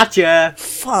 Shit. Gotcha.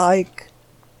 Fuck.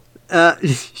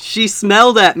 She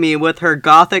smelled at me with her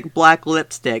gothic black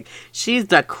lipstick. She's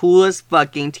the coolest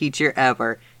fucking teacher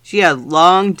ever. She had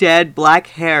long, dead black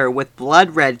hair with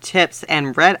blood red tips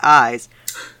and red eyes.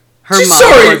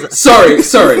 Sorry.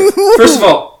 First of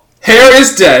all, hair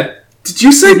is dead. Did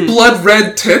you say blood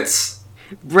red tits?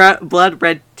 Blood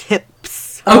red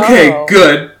tips. Okay, Oh.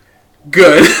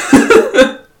 good.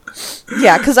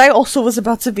 Yeah, because I also was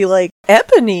about to be like,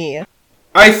 Ebony.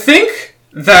 I think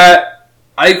that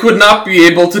I could not be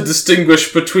able to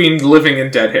distinguish between living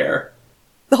and dead hair.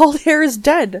 The whole hair is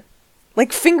dead.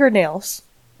 Like fingernails.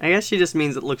 I guess she just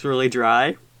means it looks really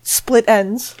dry. Split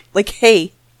ends. Like,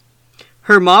 hey.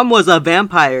 Her mom was a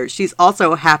vampire. She's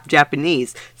also half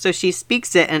Japanese, so she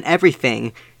speaks it and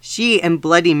everything. She and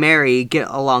Bloody Mary get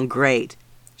along great.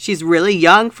 She's really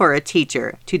young for a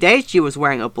teacher. Today she was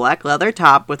wearing a black leather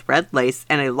top with red lace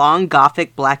and a long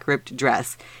gothic black ripped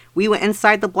dress. We went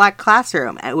inside the black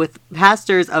classroom with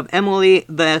pastors of Emily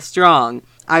the Strong.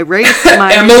 I raised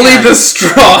my Emily hand. the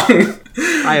Strong!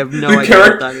 I have no idea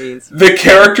what that means. The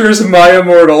characters in My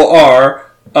Immortal are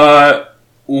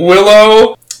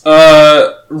Willow,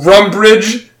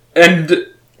 Rumbridge, and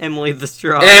Emily the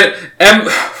Strong.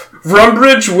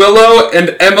 Rumbridge, Willow,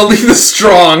 and Emily the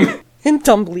Strong. And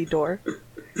Dumbledore.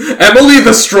 Emily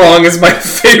the Strong is my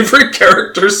favorite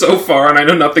character so far, and I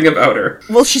know nothing about her.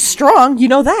 Well, she's strong. You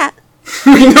know that.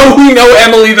 We know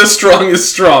Emily the Strong is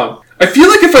strong. I feel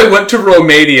like if I went to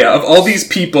Romania, of all these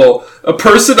people, a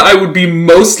person I would be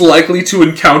most likely to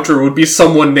encounter would be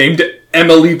someone named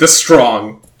Emily the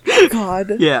Strong.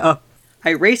 God. Yeah.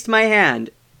 I raised my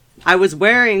hand. I was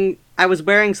wearing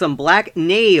some black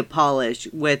nail polish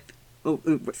with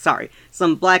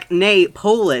some black nail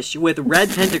polish with red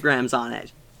pentagrams on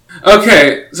it.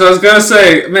 Okay, so I was gonna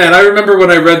say, man, I remember when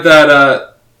I read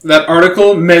that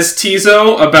article,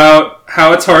 Mestizo, about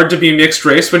how it's hard to be mixed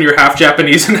race when you're half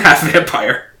Japanese and half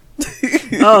vampire.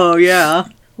 Oh, yeah.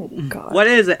 Oh, God. What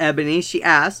is it, Ebony? She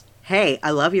asked. Hey,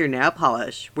 I love your nail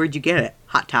polish. Where'd you get it?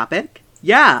 Hot Topic?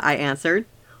 Yeah, I answered.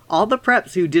 All the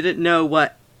preps who didn't know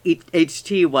what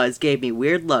HT was gave me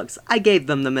weird looks. I gave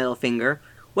them the middle finger.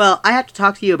 Well, I have to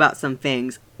talk to you about some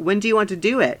things. When do you want to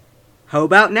do it? How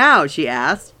about now? She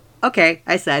asked. Okay,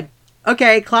 I said.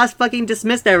 Okay, class fucking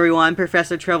dismissed everyone,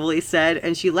 Professor Trevoli said,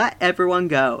 and she let everyone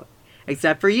go.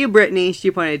 Except for you, Brittany,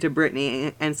 she pointed to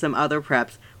Brittany and some other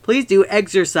preps. Please do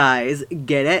exercise.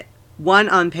 Get it? 1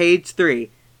 on page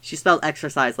 3. She spelled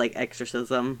exercise like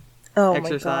exorcism. Oh,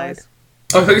 Exercise. my God.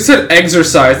 Oh, I thought you said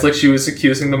exercise like she was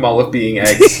accusing them all of being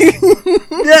eggs.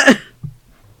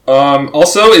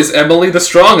 Also, is Emily the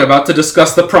Strong about to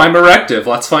discuss the prime erective?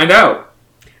 Let's find out.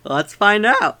 Let's find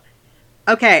out.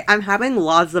 Okay, I'm having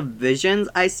lots of visions,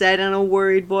 I said in a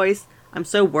worried voice. I'm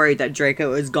so worried that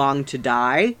Draco is going to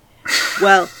die.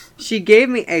 Well, she gave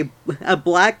me a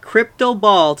black crystal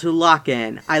ball to lock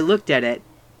in. I looked at it.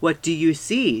 What do you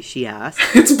see? She asked.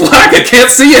 It's black, I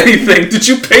can't see anything. Did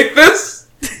you paint this?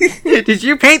 Did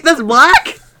you paint this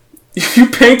black? You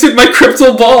painted my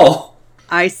crystal ball.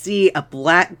 I see a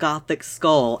black gothic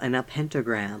skull and a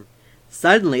pentagram.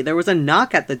 Suddenly, there was a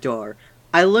knock at the door.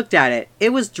 I looked at it. It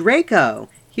was Draco.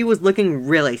 He was looking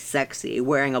really sexy,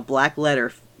 wearing a black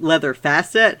leather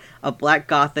facet, a black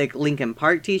gothic Linkin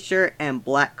Park t-shirt, and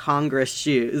black Congress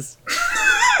shoes.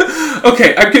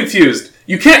 Okay, I'm confused.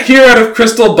 You can't hear out of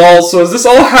crystal balls, so is this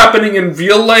all happening in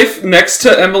real life next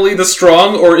to Emily the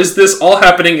Strong, or is this all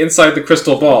happening inside the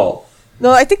crystal ball?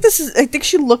 No, I think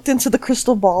she looked into the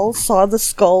crystal ball, saw the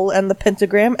skull and the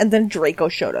pentagram, and then Draco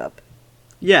showed up.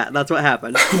 Yeah, that's what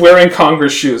happened. Wearing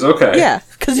Congress shoes, okay. Yeah,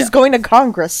 because he's going to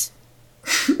Congress.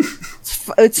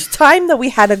 It's time that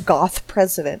we had a goth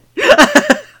president.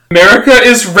 America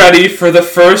is ready for the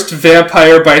first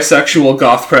vampire bisexual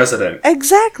goth president.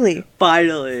 Exactly.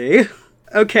 Finally.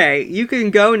 Okay, you can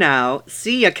go now.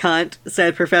 See ya, cunt,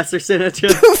 said Professor Sinacha.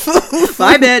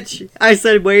 Bye, bitch, I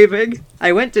said, waving.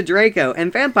 I went to Draco,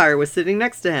 and Vampire was sitting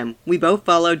next to him. We both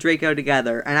followed Draco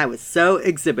together, and I was so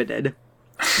exhibited.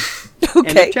 Okay.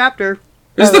 End of chapter.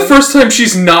 This is the first time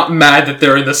she's not mad that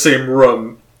they're in the same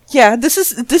room. Yeah, this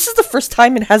is the first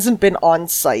time it hasn't been on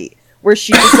site, where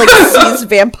she just, like, sees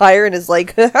Vampire and is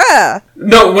like, haha!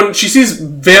 No, when she sees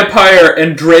Vampire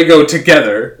and Drago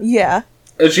together, Yeah.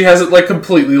 and she hasn't, like,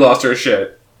 completely lost her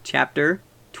shit. Chapter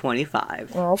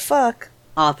 25. Oh, fuck.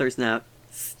 Author's note.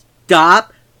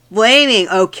 Stop blaming,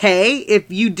 okay? If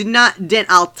you did not, then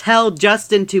I'll tell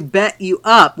Justin to bet you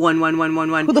up.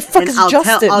 11111. Who the fuck is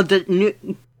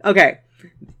Justin? Okay.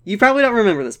 You probably don't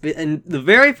remember this, but in the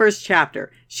very first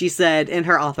chapter, she said in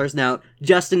her author's note,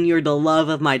 Justin, you're the love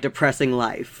of my depressing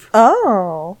life.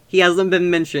 Oh. He hasn't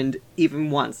been mentioned even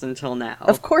once until now.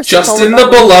 Of course. Justin the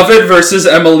Beloved versus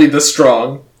Emily the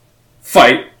Strong.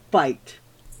 Fight.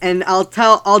 And I'll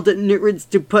tell all the nerds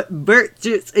to put bird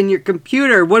juice in your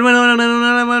computer.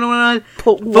 1111111.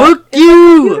 Put what Fuck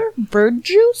you! Bird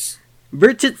juice?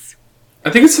 Bird juice. I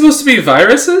think it's supposed to be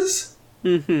viruses?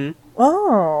 Mm-hmm.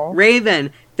 Oh.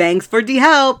 Raven, thanks for the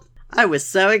help. I was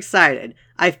so excited.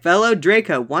 I followed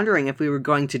Draco, wondering if we were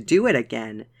going to do it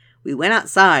again. We went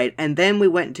outside, and then we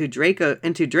went into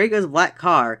Draco's black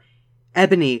car.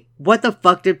 Ebony, what the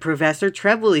fuck did Professor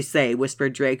Trevelyan say?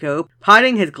 Whispered Draco,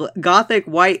 potting his gothic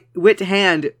wit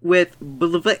hand with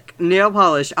Blivic nail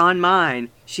polish on mine.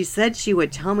 She said she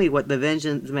would tell me what the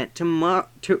vengeance meant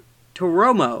to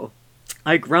Romo.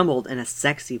 I grumbled in a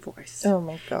sexy voice. Oh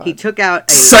my god. He took out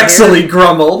a Sexily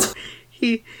grumbled.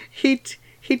 He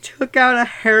took out a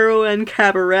heroin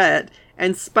cabaret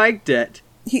and spiked it.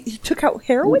 He took out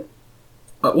heroin?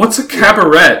 What's a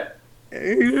cabaret?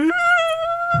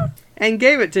 And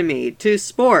gave it to me, to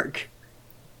Spork.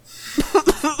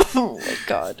 Oh my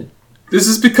god. This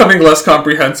is becoming less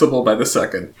comprehensible by the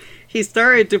second. He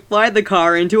started to fly the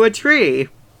car into a tree.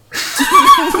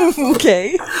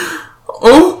 Okay.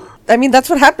 Oh! I mean, that's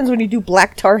what happens when you do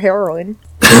black tar heroin.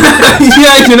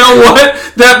 Yeah, you know what?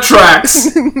 That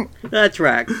tracks. That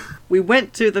tracks. We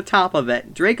went to the top of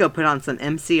it. Draco put on some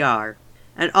MCR.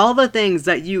 And all the things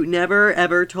that you never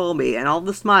ever told me, and all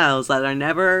the smiles that are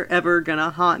never ever gonna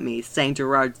haunt me, sang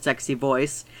Gerard's sexy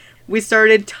voice. We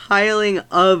started tiling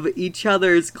of each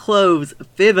other's clothes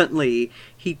fervently.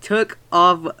 He took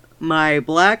off my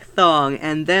black thong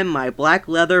and then my black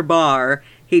leather bar.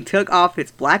 He took off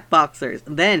his black boxers.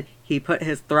 Then he put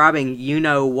his throbbing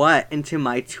you-know-what into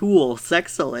my tool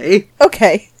sexily.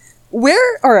 Okay.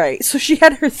 Alright, so she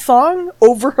had her thong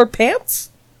over her pants?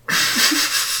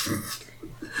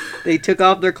 They took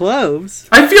off their clothes.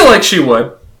 I feel like she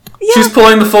would. Yeah. She's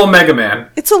pulling the full Mega Man.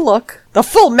 It's a look. The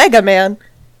full Mega Man.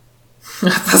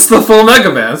 That's the full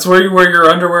Mega Man. That's where you wear your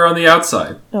underwear on the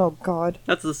outside. Oh god.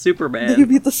 That's the Superman.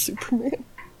 Maybe the Superman.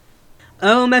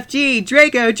 OMFG,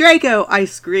 Draco, I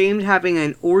screamed, having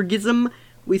an orgasm.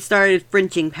 We started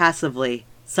flinching passively.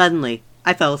 Suddenly,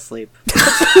 I fell asleep.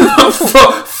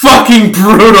 Fucking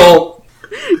brutal!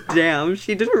 Damn,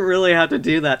 she didn't really have to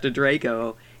do that to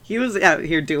Draco. He was out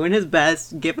here doing his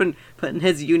best, putting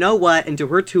his you-know-what into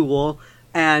her tool,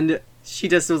 and she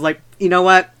just was like, you know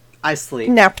what? I sleep.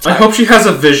 Nap time. I hope she has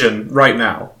a vision right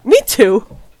now. Me too.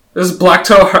 This is Black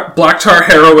Tar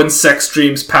Heroin Sex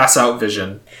Dreams Pass Out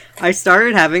Vision. I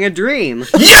started having a dream.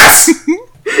 Yes!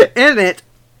 In it,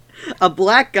 a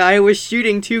black guy was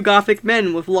shooting two gothic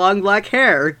men with long black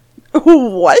hair.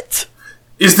 What?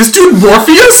 Is this dude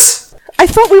Morpheus? I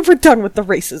thought we were done with the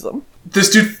racism.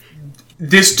 This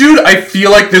dude, I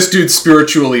feel like this dude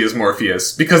spiritually is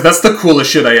Morpheus, because that's the coolest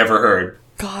shit I ever heard.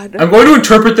 God. I'm going to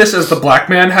interpret this as the black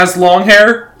man has long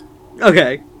hair.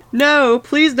 Okay. No,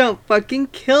 please don't fucking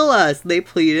kill us, they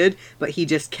pleaded, but he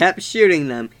just kept shooting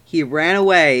them. He ran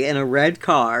away in a red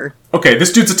car. Okay,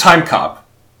 this dude's a time cop.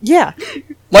 Yeah.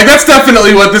 Like, that's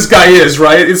definitely what this guy is,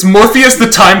 right? It's Morpheus the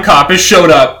time cop has showed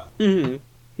up. Mm-hmm.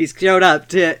 He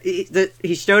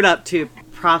showed up to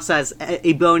process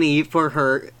Ebony for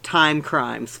her time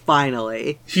crimes,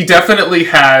 finally. He definitely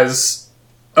has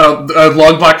a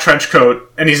long black trench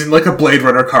coat, and he's in, like, a Blade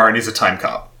Runner car, and he's a time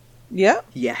cop. Yeah.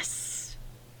 Yes.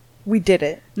 We did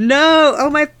it. No! Oh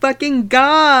my fucking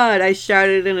god! I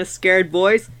shouted in a scared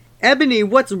voice. Ebony,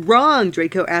 what's wrong?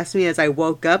 Draco asked me as I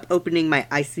woke up, opening my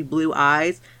icy blue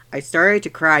eyes. I started to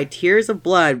cry. Tears of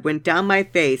blood went down my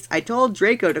face. I told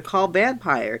Draco to call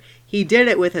Vampire. He did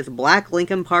it with his black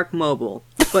Lincoln Park Mobile.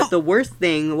 But the worst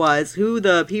thing was who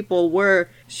the people were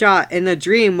shot in the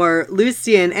dream were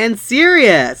Lucian and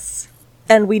Sirius.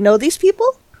 And we know these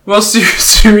people? Well,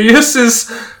 Sirius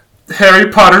is Harry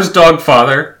Potter's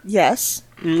dogfather. Yes.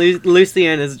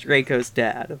 Lucian is Draco's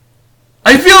dad.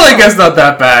 I feel like that's not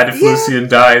that bad if Lucian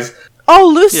dies.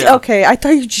 Oh, Lucy. Yeah. Okay, I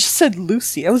thought you just said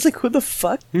Lucy. I was like, who the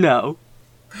fuck? No.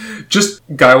 Just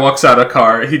guy walks out of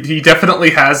car. He definitely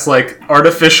has like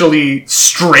artificially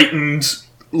straightened,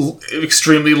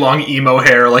 extremely long emo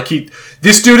hair. Like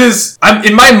this dude is.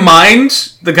 In my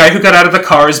mind, the guy who got out of the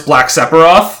car is Black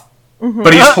Sephiroth,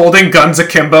 but he's holding guns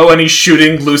akimbo and he's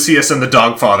shooting Lucius and the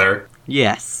Dogfather.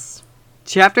 Yes.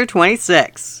 Chapter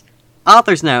 26.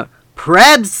 Author's note.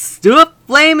 Prebs, stop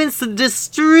flaming the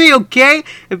story, okay?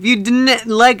 If you didn't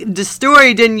like the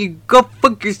story, then you go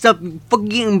fuck yourself.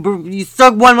 You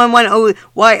suck 111. Oh,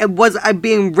 why was I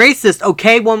being racist?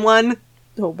 Okay, 11.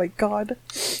 Oh my god.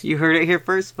 You heard it here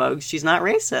first, folks. She's not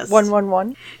racist.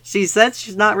 111. She said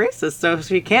she's not racist, so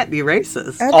she can't be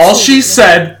racist. All she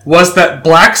said was that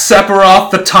Black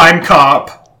Sephiroth, the time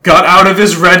cop, got out of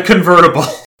his red convertible.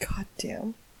 God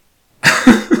damn.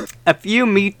 A few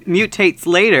mutates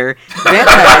later,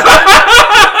 Vampire...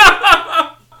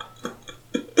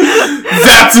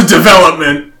 That's a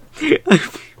development!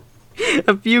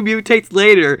 A few mutates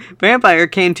later, Vampire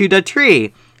came to the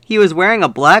tree. He was wearing a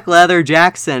black leather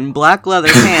Jackson, black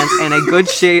leather pants, and a good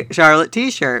Charlotte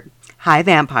t-shirt. Hi,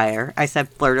 Vampire, I said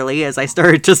flirtily as I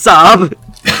started to sob.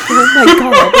 Oh my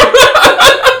god.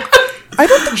 I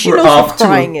don't think she knows what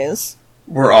crying is.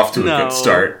 We're off to a good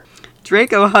start.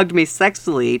 Draco hugged me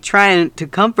sexily, trying to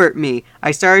comfort me.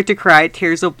 I started to cry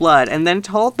tears of blood, and then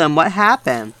told them what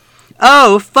happened.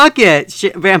 Oh, fuck it!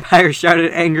 Vampire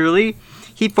shouted angrily.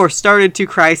 He started to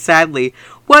cry sadly.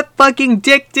 What fucking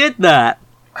dick did that?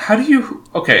 How do you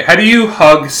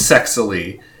hug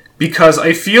sexily? Because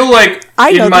I feel like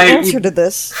I know the answer to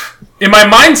this. In my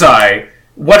mind's eye,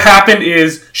 what happened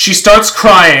is she starts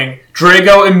crying,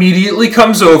 Drago immediately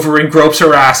comes over and gropes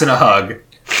her ass in a hug.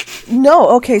 No,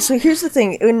 okay, so here's the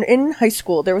thing. In high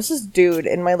school, there was this dude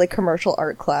in my, commercial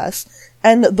art class,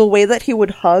 and the way that he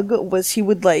would hug was he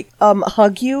would,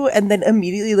 hug you and then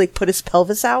immediately, put his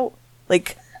pelvis out.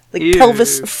 Ew.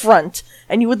 Pelvis front.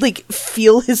 And you would,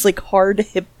 feel his, hard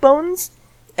hip bones.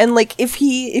 And, if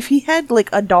he had,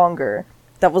 a donger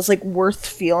that was, worth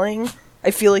feeling,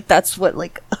 I feel like that's what,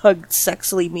 hug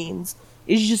sexily means.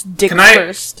 Is just dick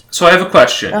first. So I have a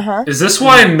question. Uh-huh. Is this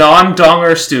why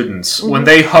non-donger students, when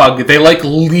they hug, they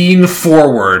lean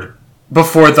forward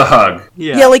before the hug?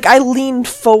 Yeah, I leaned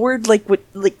forward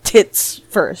with tits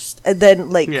first, and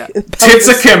then Tits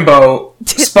akimbo.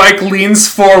 Spike leans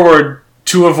forward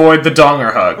to avoid the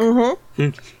donger hug.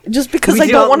 Mm-hmm. Just because I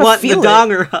don't want to feel the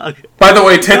donger hug. By the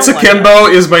way, tits akimbo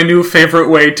is my new favorite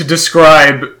way to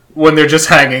describe when they're just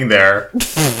hanging there.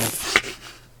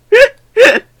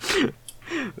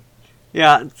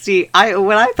 Yeah, see,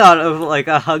 when I thought of,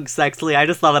 a hug sexily, I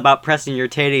just thought about pressing your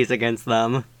titties against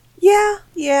them. Yeah.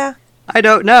 I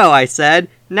don't know, I said.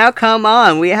 Now come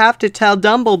on, we have to tell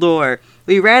Dumbledore.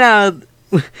 We ran out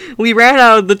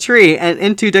of the tree and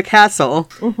into the castle.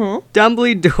 Mm-hmm.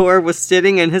 Dumbledore was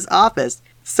sitting in his office.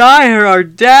 Sire, our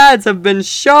dads have been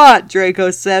shot, Draco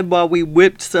said while we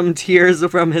whipped some tears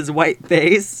from his white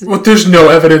face. Well, there's no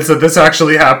evidence that this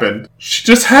actually happened.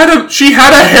 She had a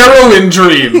heroin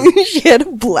dream. She had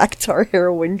a black tar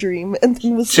heroin dream, and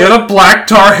then she had a black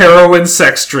tar heroin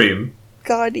sex dream.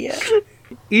 God, yeah.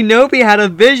 Enobi had a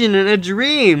vision in a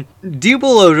dream.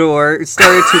 Dumbledore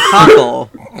started to cockle.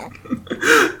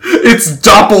 It's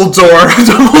Doppledore,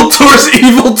 Dumbledore's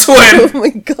evil twin. Oh my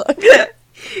god.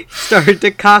 Started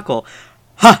to cockle.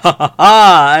 Ha ha ha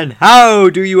ha! And how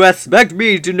do you expect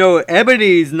me to know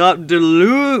Ebony's not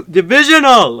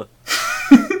divisional?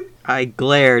 I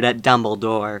glared at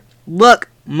Dumbledore. Look,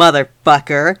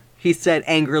 motherfucker, he said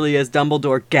angrily as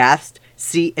Dumbledore gasped.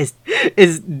 See, is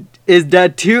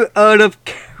that too out of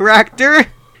character?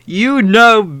 You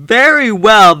know very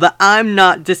well that I'm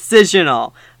not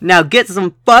decisional. Now get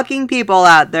some fucking people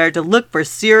out there to look for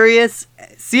Ceres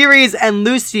and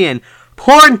Lucian.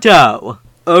 Porto!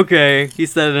 Okay, he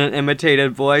said in an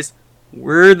imitated voice.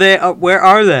 Where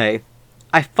are they?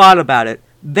 I thought about it.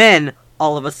 Then,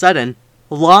 all of a sudden,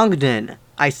 Longden,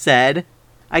 I said.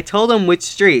 I told him which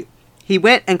street. He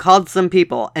went and called some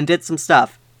people and did some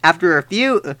stuff. After a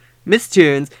few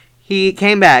mistunes, He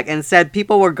came back and said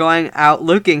people were going out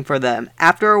looking for them.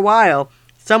 After a while,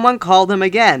 someone called him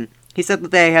again. He said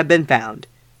that they had been found.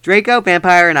 Draco,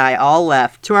 Vampire, and I all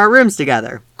left to our rooms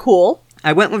together. Cool.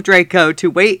 I went with Draco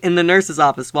to wait in the nurse's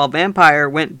office while Vampire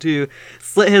went to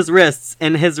slit his wrists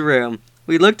in his room.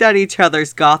 We looked at each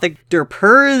other's gothic,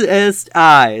 derpurist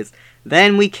eyes.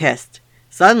 Then we kissed.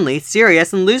 Suddenly,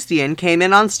 Sirius and Lucian came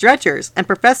in on stretchers, and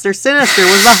Professor Sinister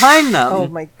was behind them. Oh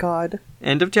my god.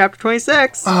 End of chapter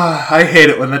 26. I hate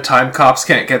it when the time cops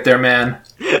can't get their man.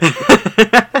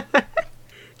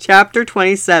 Chapter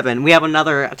 27. We have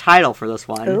another title for this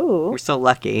one. Ooh. We're so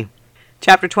lucky.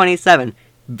 Chapter 27.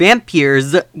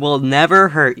 Vampires will never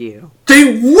hurt you.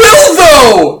 They will,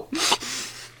 though!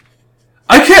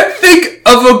 I can't think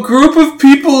of a group of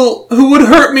people who would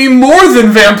hurt me more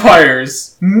than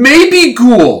vampires. Maybe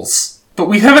ghouls. But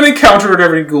we haven't encountered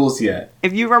any ghouls yet.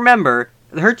 If you remember,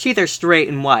 her teeth are straight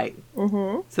and white.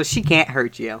 Mm-hmm. So she can't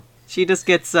hurt you. She just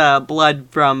gets blood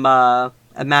from a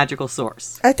magical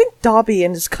source. I think Dobby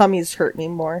and his cummies hurt me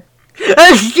more.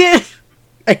 I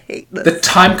hate this. The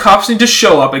time cops need to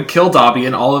show up and kill Dobby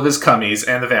and all of his cummies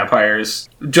and the vampires.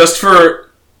 Just for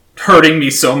hurting me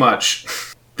so much.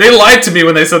 They lied to me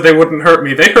when they said they wouldn't hurt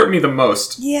me. They hurt me the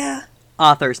most. Yeah.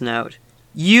 Author's note.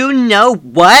 You know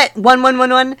what?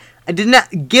 1111. I did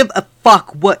not give a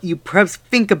fuck what you perhaps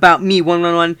think about me,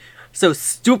 111. So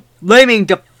stop blaming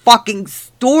the fucking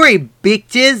story,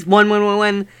 bitches,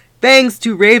 1111. Thanks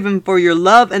to Raven for your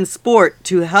love and sport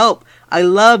to help. I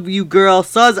love you, girl.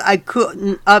 Sus, I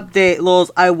couldn't update,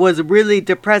 lols. I was really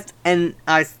depressed and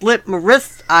I slipped my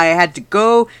wrists. I had to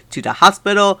go to the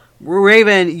hospital.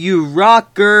 Raven, you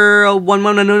rock, girl.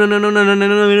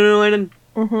 1111.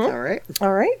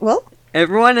 All right, well.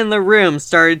 Everyone in the room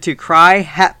started to cry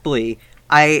happily.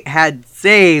 I had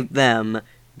saved them.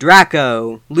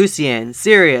 Draco, Lucian,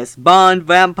 Sirius, Bond,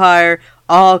 Vampire,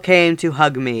 all came to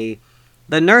hug me.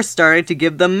 The nurse started to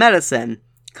give them medicine.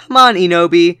 Come on,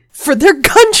 Enobi. For their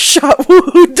gunshot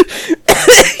wound.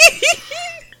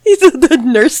 The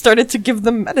nurse started to give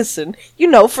them medicine. You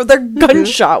know, for their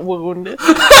gunshot wound.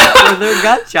 For their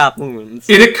gunshot wounds.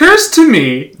 It occurs to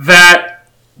me that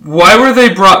why were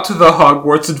they brought to the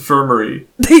Hogwarts infirmary?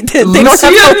 They don't have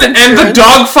health Lucian and the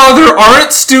Dogfather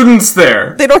aren't students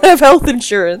there. They don't have health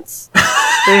insurance.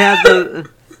 They have the...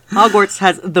 Hogwarts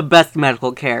has the best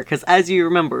medical care, because as you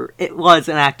remember, it was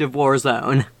an active war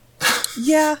zone.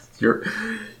 Yeah.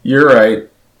 You're right.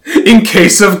 In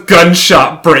case of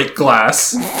gunshot break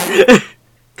glass.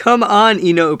 Come on,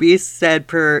 Enobi, said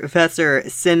Professor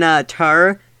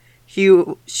Sinatar.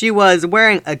 She was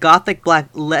wearing a gothic black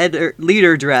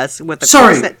leader dress with a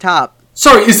corset top.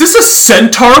 Sorry, is this a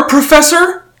centaur,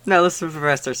 Professor? No, this is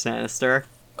Professor Sinister.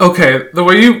 Okay, the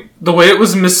way it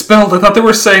was misspelled, I thought they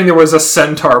were saying there was a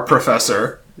centaur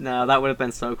professor. No, that would have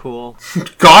been so cool.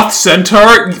 Goth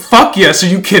centaur? Fuck yes, are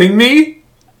you kidding me?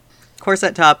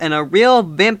 Corset top and a real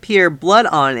vampire blood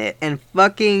on it and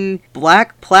fucking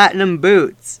black platinum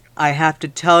boots. I have to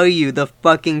tell you the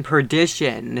fucking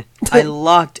perdition. I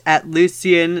looked at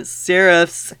Lucian,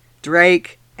 Sirius,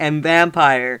 Drake, and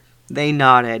Vampire. They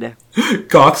nodded.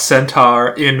 Goth centaur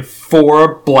in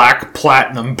 4 black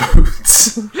platinum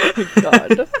boots.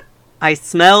 God. I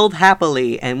smelled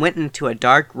happily and went into a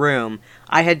dark room.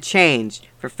 I had changed.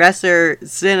 Professor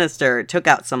Sinister took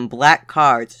out some black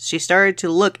cards. She started to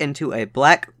look into a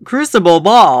black crucible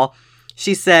ball.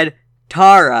 She said,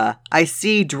 Tara, I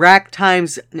see Drac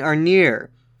times are near.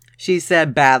 She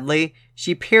said badly.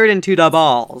 She peered into the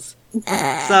balls.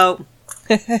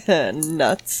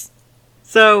 Nuts.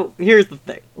 So, here's the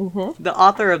thing. Mm-hmm. The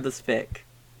author of this fic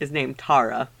is named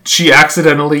Tara. She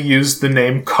accidentally used the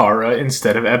name Kara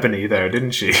instead of Ebony there,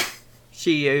 didn't she?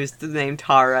 She used the name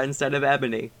Tara instead of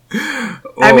Ebony.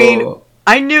 I mean,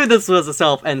 I knew this was a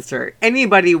self-insert.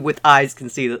 Anybody with eyes can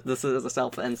see that this is a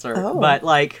self-insert. Oh. But,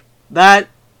 like, that...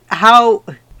 How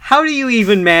do you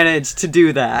even manage to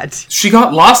do that? She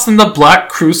got lost in the black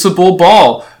crucible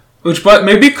ball. But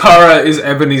maybe Kara is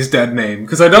Ebony's dead name,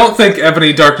 because I don't think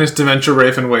Ebony Darkness Dementia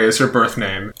Ravenway is her birth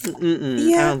name. I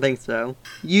don't think so.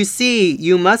 You see,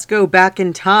 you must go back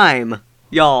in time,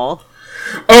 y'all.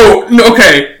 Oh,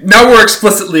 okay. Now we're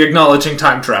explicitly acknowledging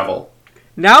time travel.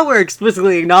 Now we're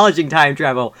explicitly acknowledging time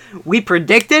travel. We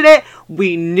predicted it,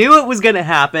 we knew it was gonna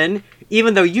happen,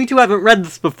 even though you two haven't read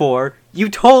this before, you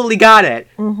totally got it.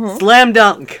 Mm-hmm. Slam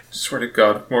dunk. Swear to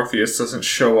God, Morpheus doesn't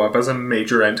show up as a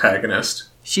major antagonist.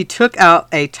 She took out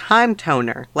a time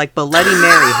toner, like Bloody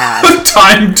Mary had. A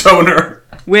time toner!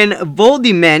 When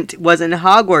Volemint was in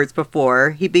Hogwarts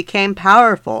before, he became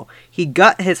powerful. He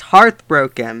got his heart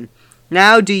broken.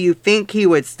 Now, do you think he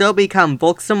would still become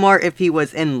Voldemort if he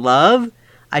was in love?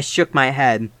 I shook my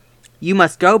head. you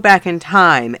must go back in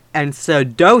time and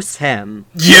seduce him.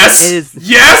 Yes!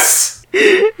 Yes!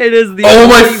 It is the Oh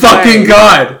my only fucking way.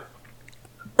 god!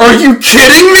 Are you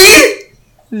kidding me?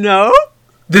 No?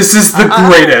 This is the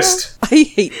greatest. I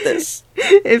hate this.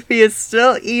 If he is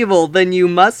still evil, then you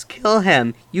must kill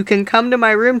him. You can come to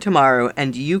my room tomorrow,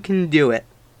 and you can do it.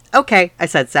 Okay, I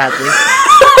said sadly.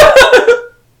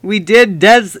 We did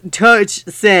des touch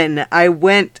sin. I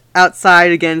went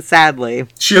outside again sadly.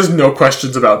 She has no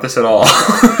questions about this at all.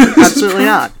 Absolutely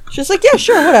not. She's like, yeah,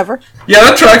 sure, whatever. Yeah,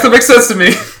 that tracks. That makes sense to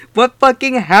me. What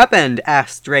fucking happened?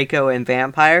 Asked Draco and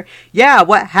Vampire. Yeah,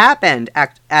 what happened?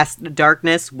 Asked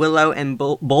Darkness, Willow, and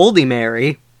Boldy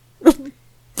Mary.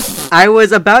 I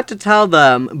was about to tell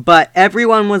them, but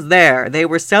everyone was there. They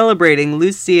were celebrating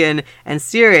Lucian and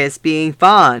Sirius being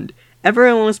fond.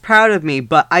 Everyone was proud of me,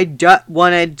 but I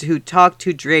wanted to talk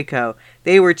to Draco.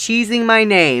 They were cheesing my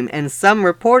name, and some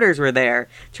reporters were there,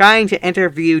 trying to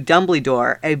interview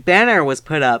Dumbledore. A banner was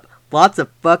put up. Lots of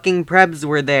fucking prebs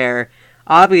were there,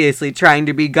 obviously trying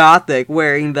to be gothic,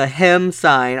 wearing the him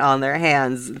sign on their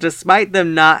hands, despite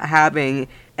them not having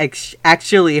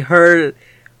actually heard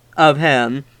of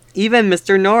him. Even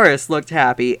Mr. Norris looked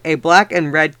happy. A black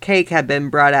and red cake had been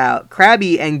brought out.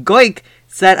 Krabby and Goik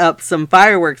set up some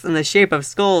fireworks in the shape of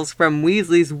skulls from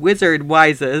Weasley's wizard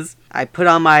wises. I put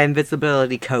on my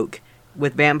invisibility cloak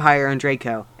with Vampire and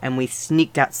Draco, and we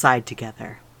sneaked outside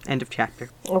together. End of chapter.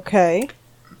 Okay.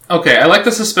 Okay, I like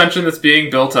the suspension that's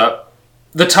being built up.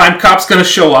 The time cop's gonna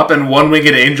show up and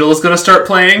One-Winged Angel is gonna start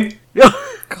playing.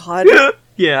 God.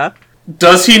 Yeah.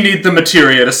 Does he need the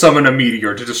materia to summon a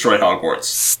meteor to destroy Hogwarts?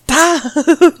 Stop.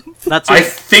 That's I what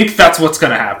think that's what's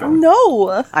gonna happen.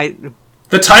 No.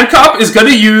 The time cop is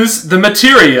gonna use the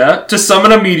materia to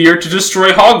summon a meteor to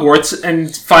destroy Hogwarts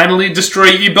and finally destroy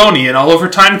Ebony and all of her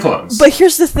time clones. But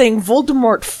here's the thing,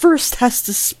 Voldemort first has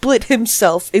to split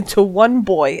himself into one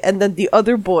boy, and then the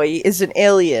other boy is an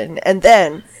alien, and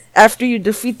then, after you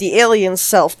defeat the alien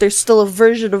self, there's still a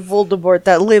version of Voldemort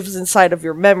that lives inside of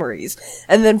your memories.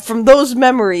 And then from those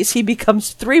memories, he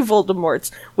becomes 3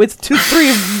 Voldemorts with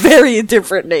 3 very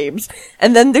different names.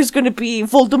 And then there's gonna be,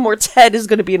 Voldemort's head is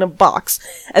gonna be in a box.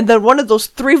 And then one of those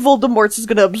 3 Voldemorts is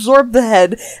gonna absorb the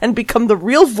head and become the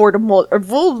real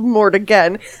Voldemort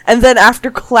again. And then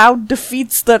after Cloud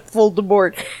defeats that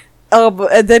Voldemort,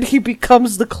 and then he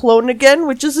becomes the clone again,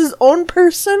 which is his own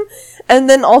person, and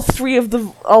then all three of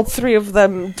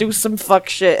them do some fuck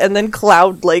shit, and then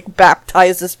Cloud, like,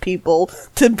 baptizes people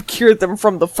to cure them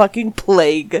from the fucking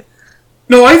plague.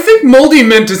 No, I think Moldy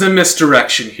Mint is a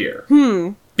misdirection here.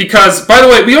 Because, by the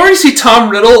way, we already see Tom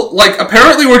Riddle, like,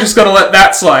 apparently we're just gonna let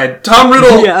that slide. Tom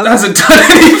Riddle hasn't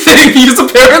done anything, he's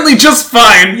apparently just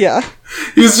fine. Yeah.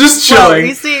 He's just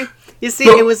chilling. Well, you see,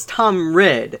 it was Tom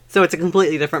Ridd, so it's a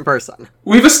completely different person.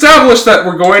 We've established that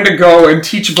we're going to go and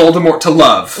teach Voldemort to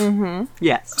love. Mm-hmm.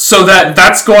 Yes. So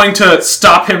that's going to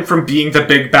stop him from being the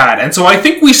big bad. And so I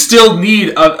think we still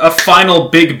need a final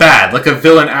big bad, like a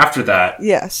villain after that.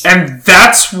 Yes. And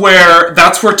that's where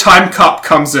Time Cop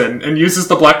comes in and uses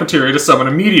the black materia to summon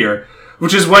a meteor.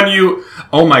 Which is when you...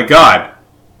 Oh my god.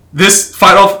 This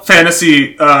Final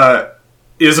Fantasy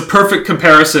is a perfect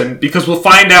comparison, because we'll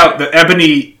find out that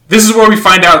Ebony... This is where we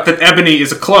find out that Ebony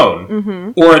is a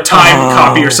clone, or a time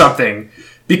copy or something,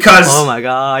 because oh my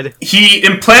god, he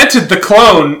implanted the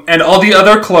clone and all the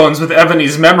other clones with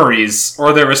Ebony's memories,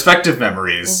 or their respective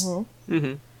memories.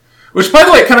 Which, by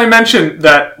the way, can I mention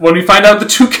that when we find out the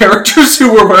 2 characters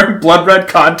who were wearing blood red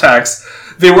contacts,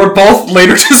 they were both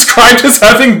later described as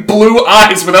having blue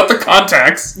eyes without the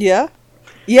contacts. Yeah.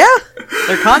 Yeah.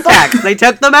 They're contacts. They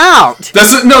took them out.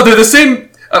 No, they're the same...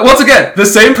 once again, the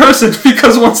same person,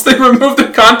 because once they removed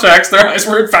their contacts, their eyes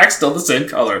were in fact still the same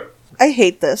color. I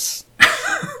hate this.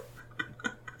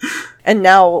 And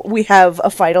now we have a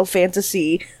Final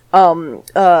Fantasy, a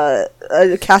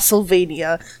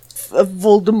Castlevania, a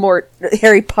Voldemort,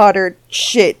 Harry Potter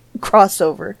shit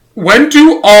crossover. When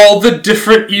do all the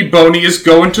different Ebonias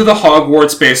go into the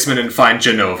Hogwarts basement and find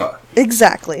Genova?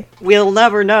 Exactly. We'll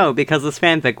never know, because this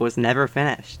fanfic was never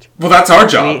finished. Well, that's our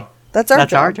job. That's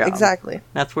our job. Exactly.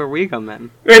 That's where we come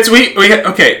in.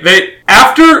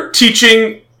 After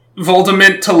teaching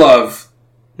Voldemort to love,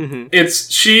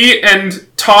 it's she and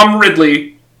Tom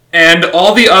Ridley and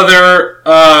all the other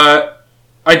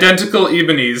identical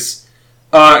Ebonies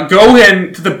go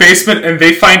into the basement and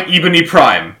they find Ebony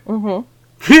Prime. Who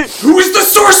is the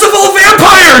source of all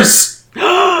vampires?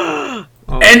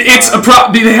 And it's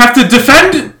they have to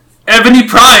defend Ebony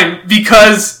Prime,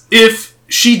 because if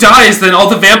she dies, then all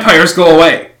the vampires go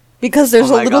away. Because there's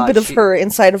a little bit of her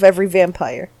inside of every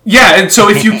vampire. Yeah, and so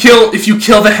if you kill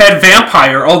the head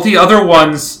vampire, all the other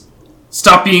ones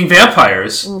stop being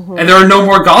vampires, and there are no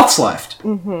more goths left.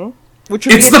 Which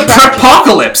would It's be the attractive.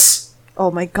 Prep-pocalypse! Oh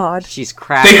my god. She's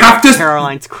cracked They have to-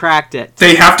 Caroline's cracked it.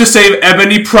 They have to save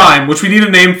Ebony Prime, which we need a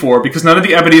name for, because none of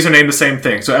the Ebonies are named the same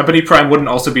thing, so Ebony Prime wouldn't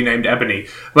also be named Ebony.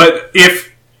 But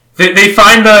if they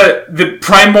find the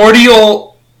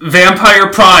primordial vampire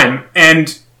Prime,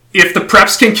 and if the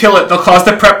Preps can kill it, they'll cause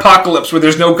the Prep-pocalypse where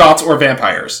there's no goths or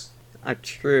vampires.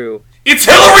 True. It's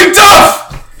Hilary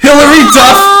Duff!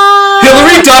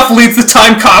 Hilary Duff leads the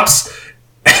Time Cops,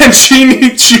 and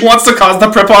she wants to cause the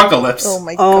Prep-pocalypse. Oh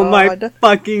my god. Oh my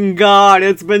fucking god,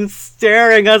 it's been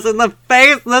staring us in the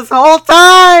face this whole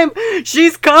time!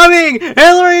 She's coming!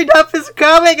 Hilary Duff is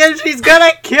coming and she's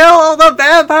gonna kill all the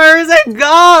vampires and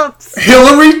goths!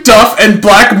 Hilary Duff and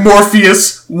Black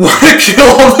Morpheus want to kill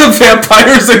all the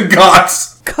vampires and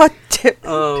goths. God damn.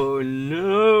 Oh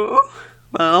no.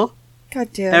 Well, God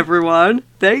damn. everyone,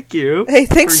 thank you Hey,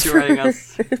 thanks for joining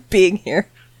us. being here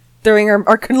during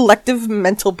our collective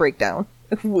mental breakdown.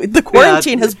 The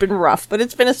quarantine has been rough, but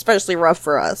it's been especially rough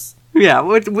for us. Yeah,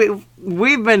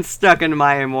 we've been stuck in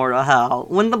My Immortal hell.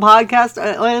 When the podcast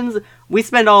ends, we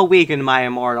spend all week in My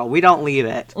Immortal. We don't leave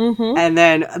it. And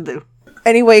then...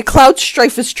 Anyway, Cloud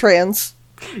Strife is trans.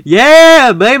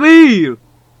 yeah, baby!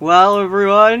 Well,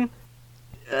 everyone,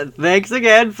 thanks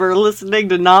again for listening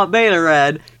to Not Beta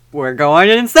Red. We're going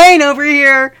insane over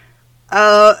here!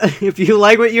 If you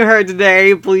like what you heard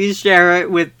today, please share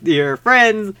it with your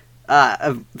friends,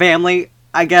 family,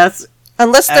 I guess.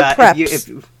 Unless they're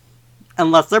preps.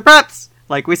 Unless they're preps.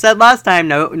 Like we said last time,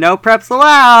 no preps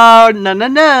allowed.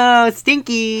 No,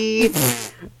 stinky.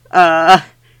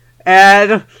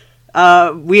 And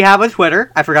we have a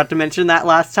Twitter. I forgot to mention that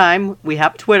last time. We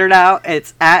have Twitter now.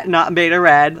 It's at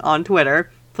NotBetaRed on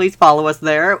Twitter. Please follow us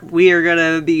there. We are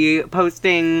gonna be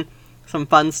posting some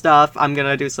fun stuff. I'm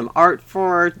gonna do some art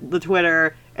for the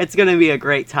Twitter. It's gonna be a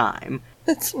great time.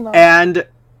 It's not. And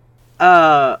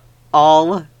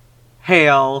all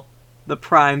hail the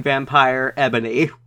prime vampire Ebony.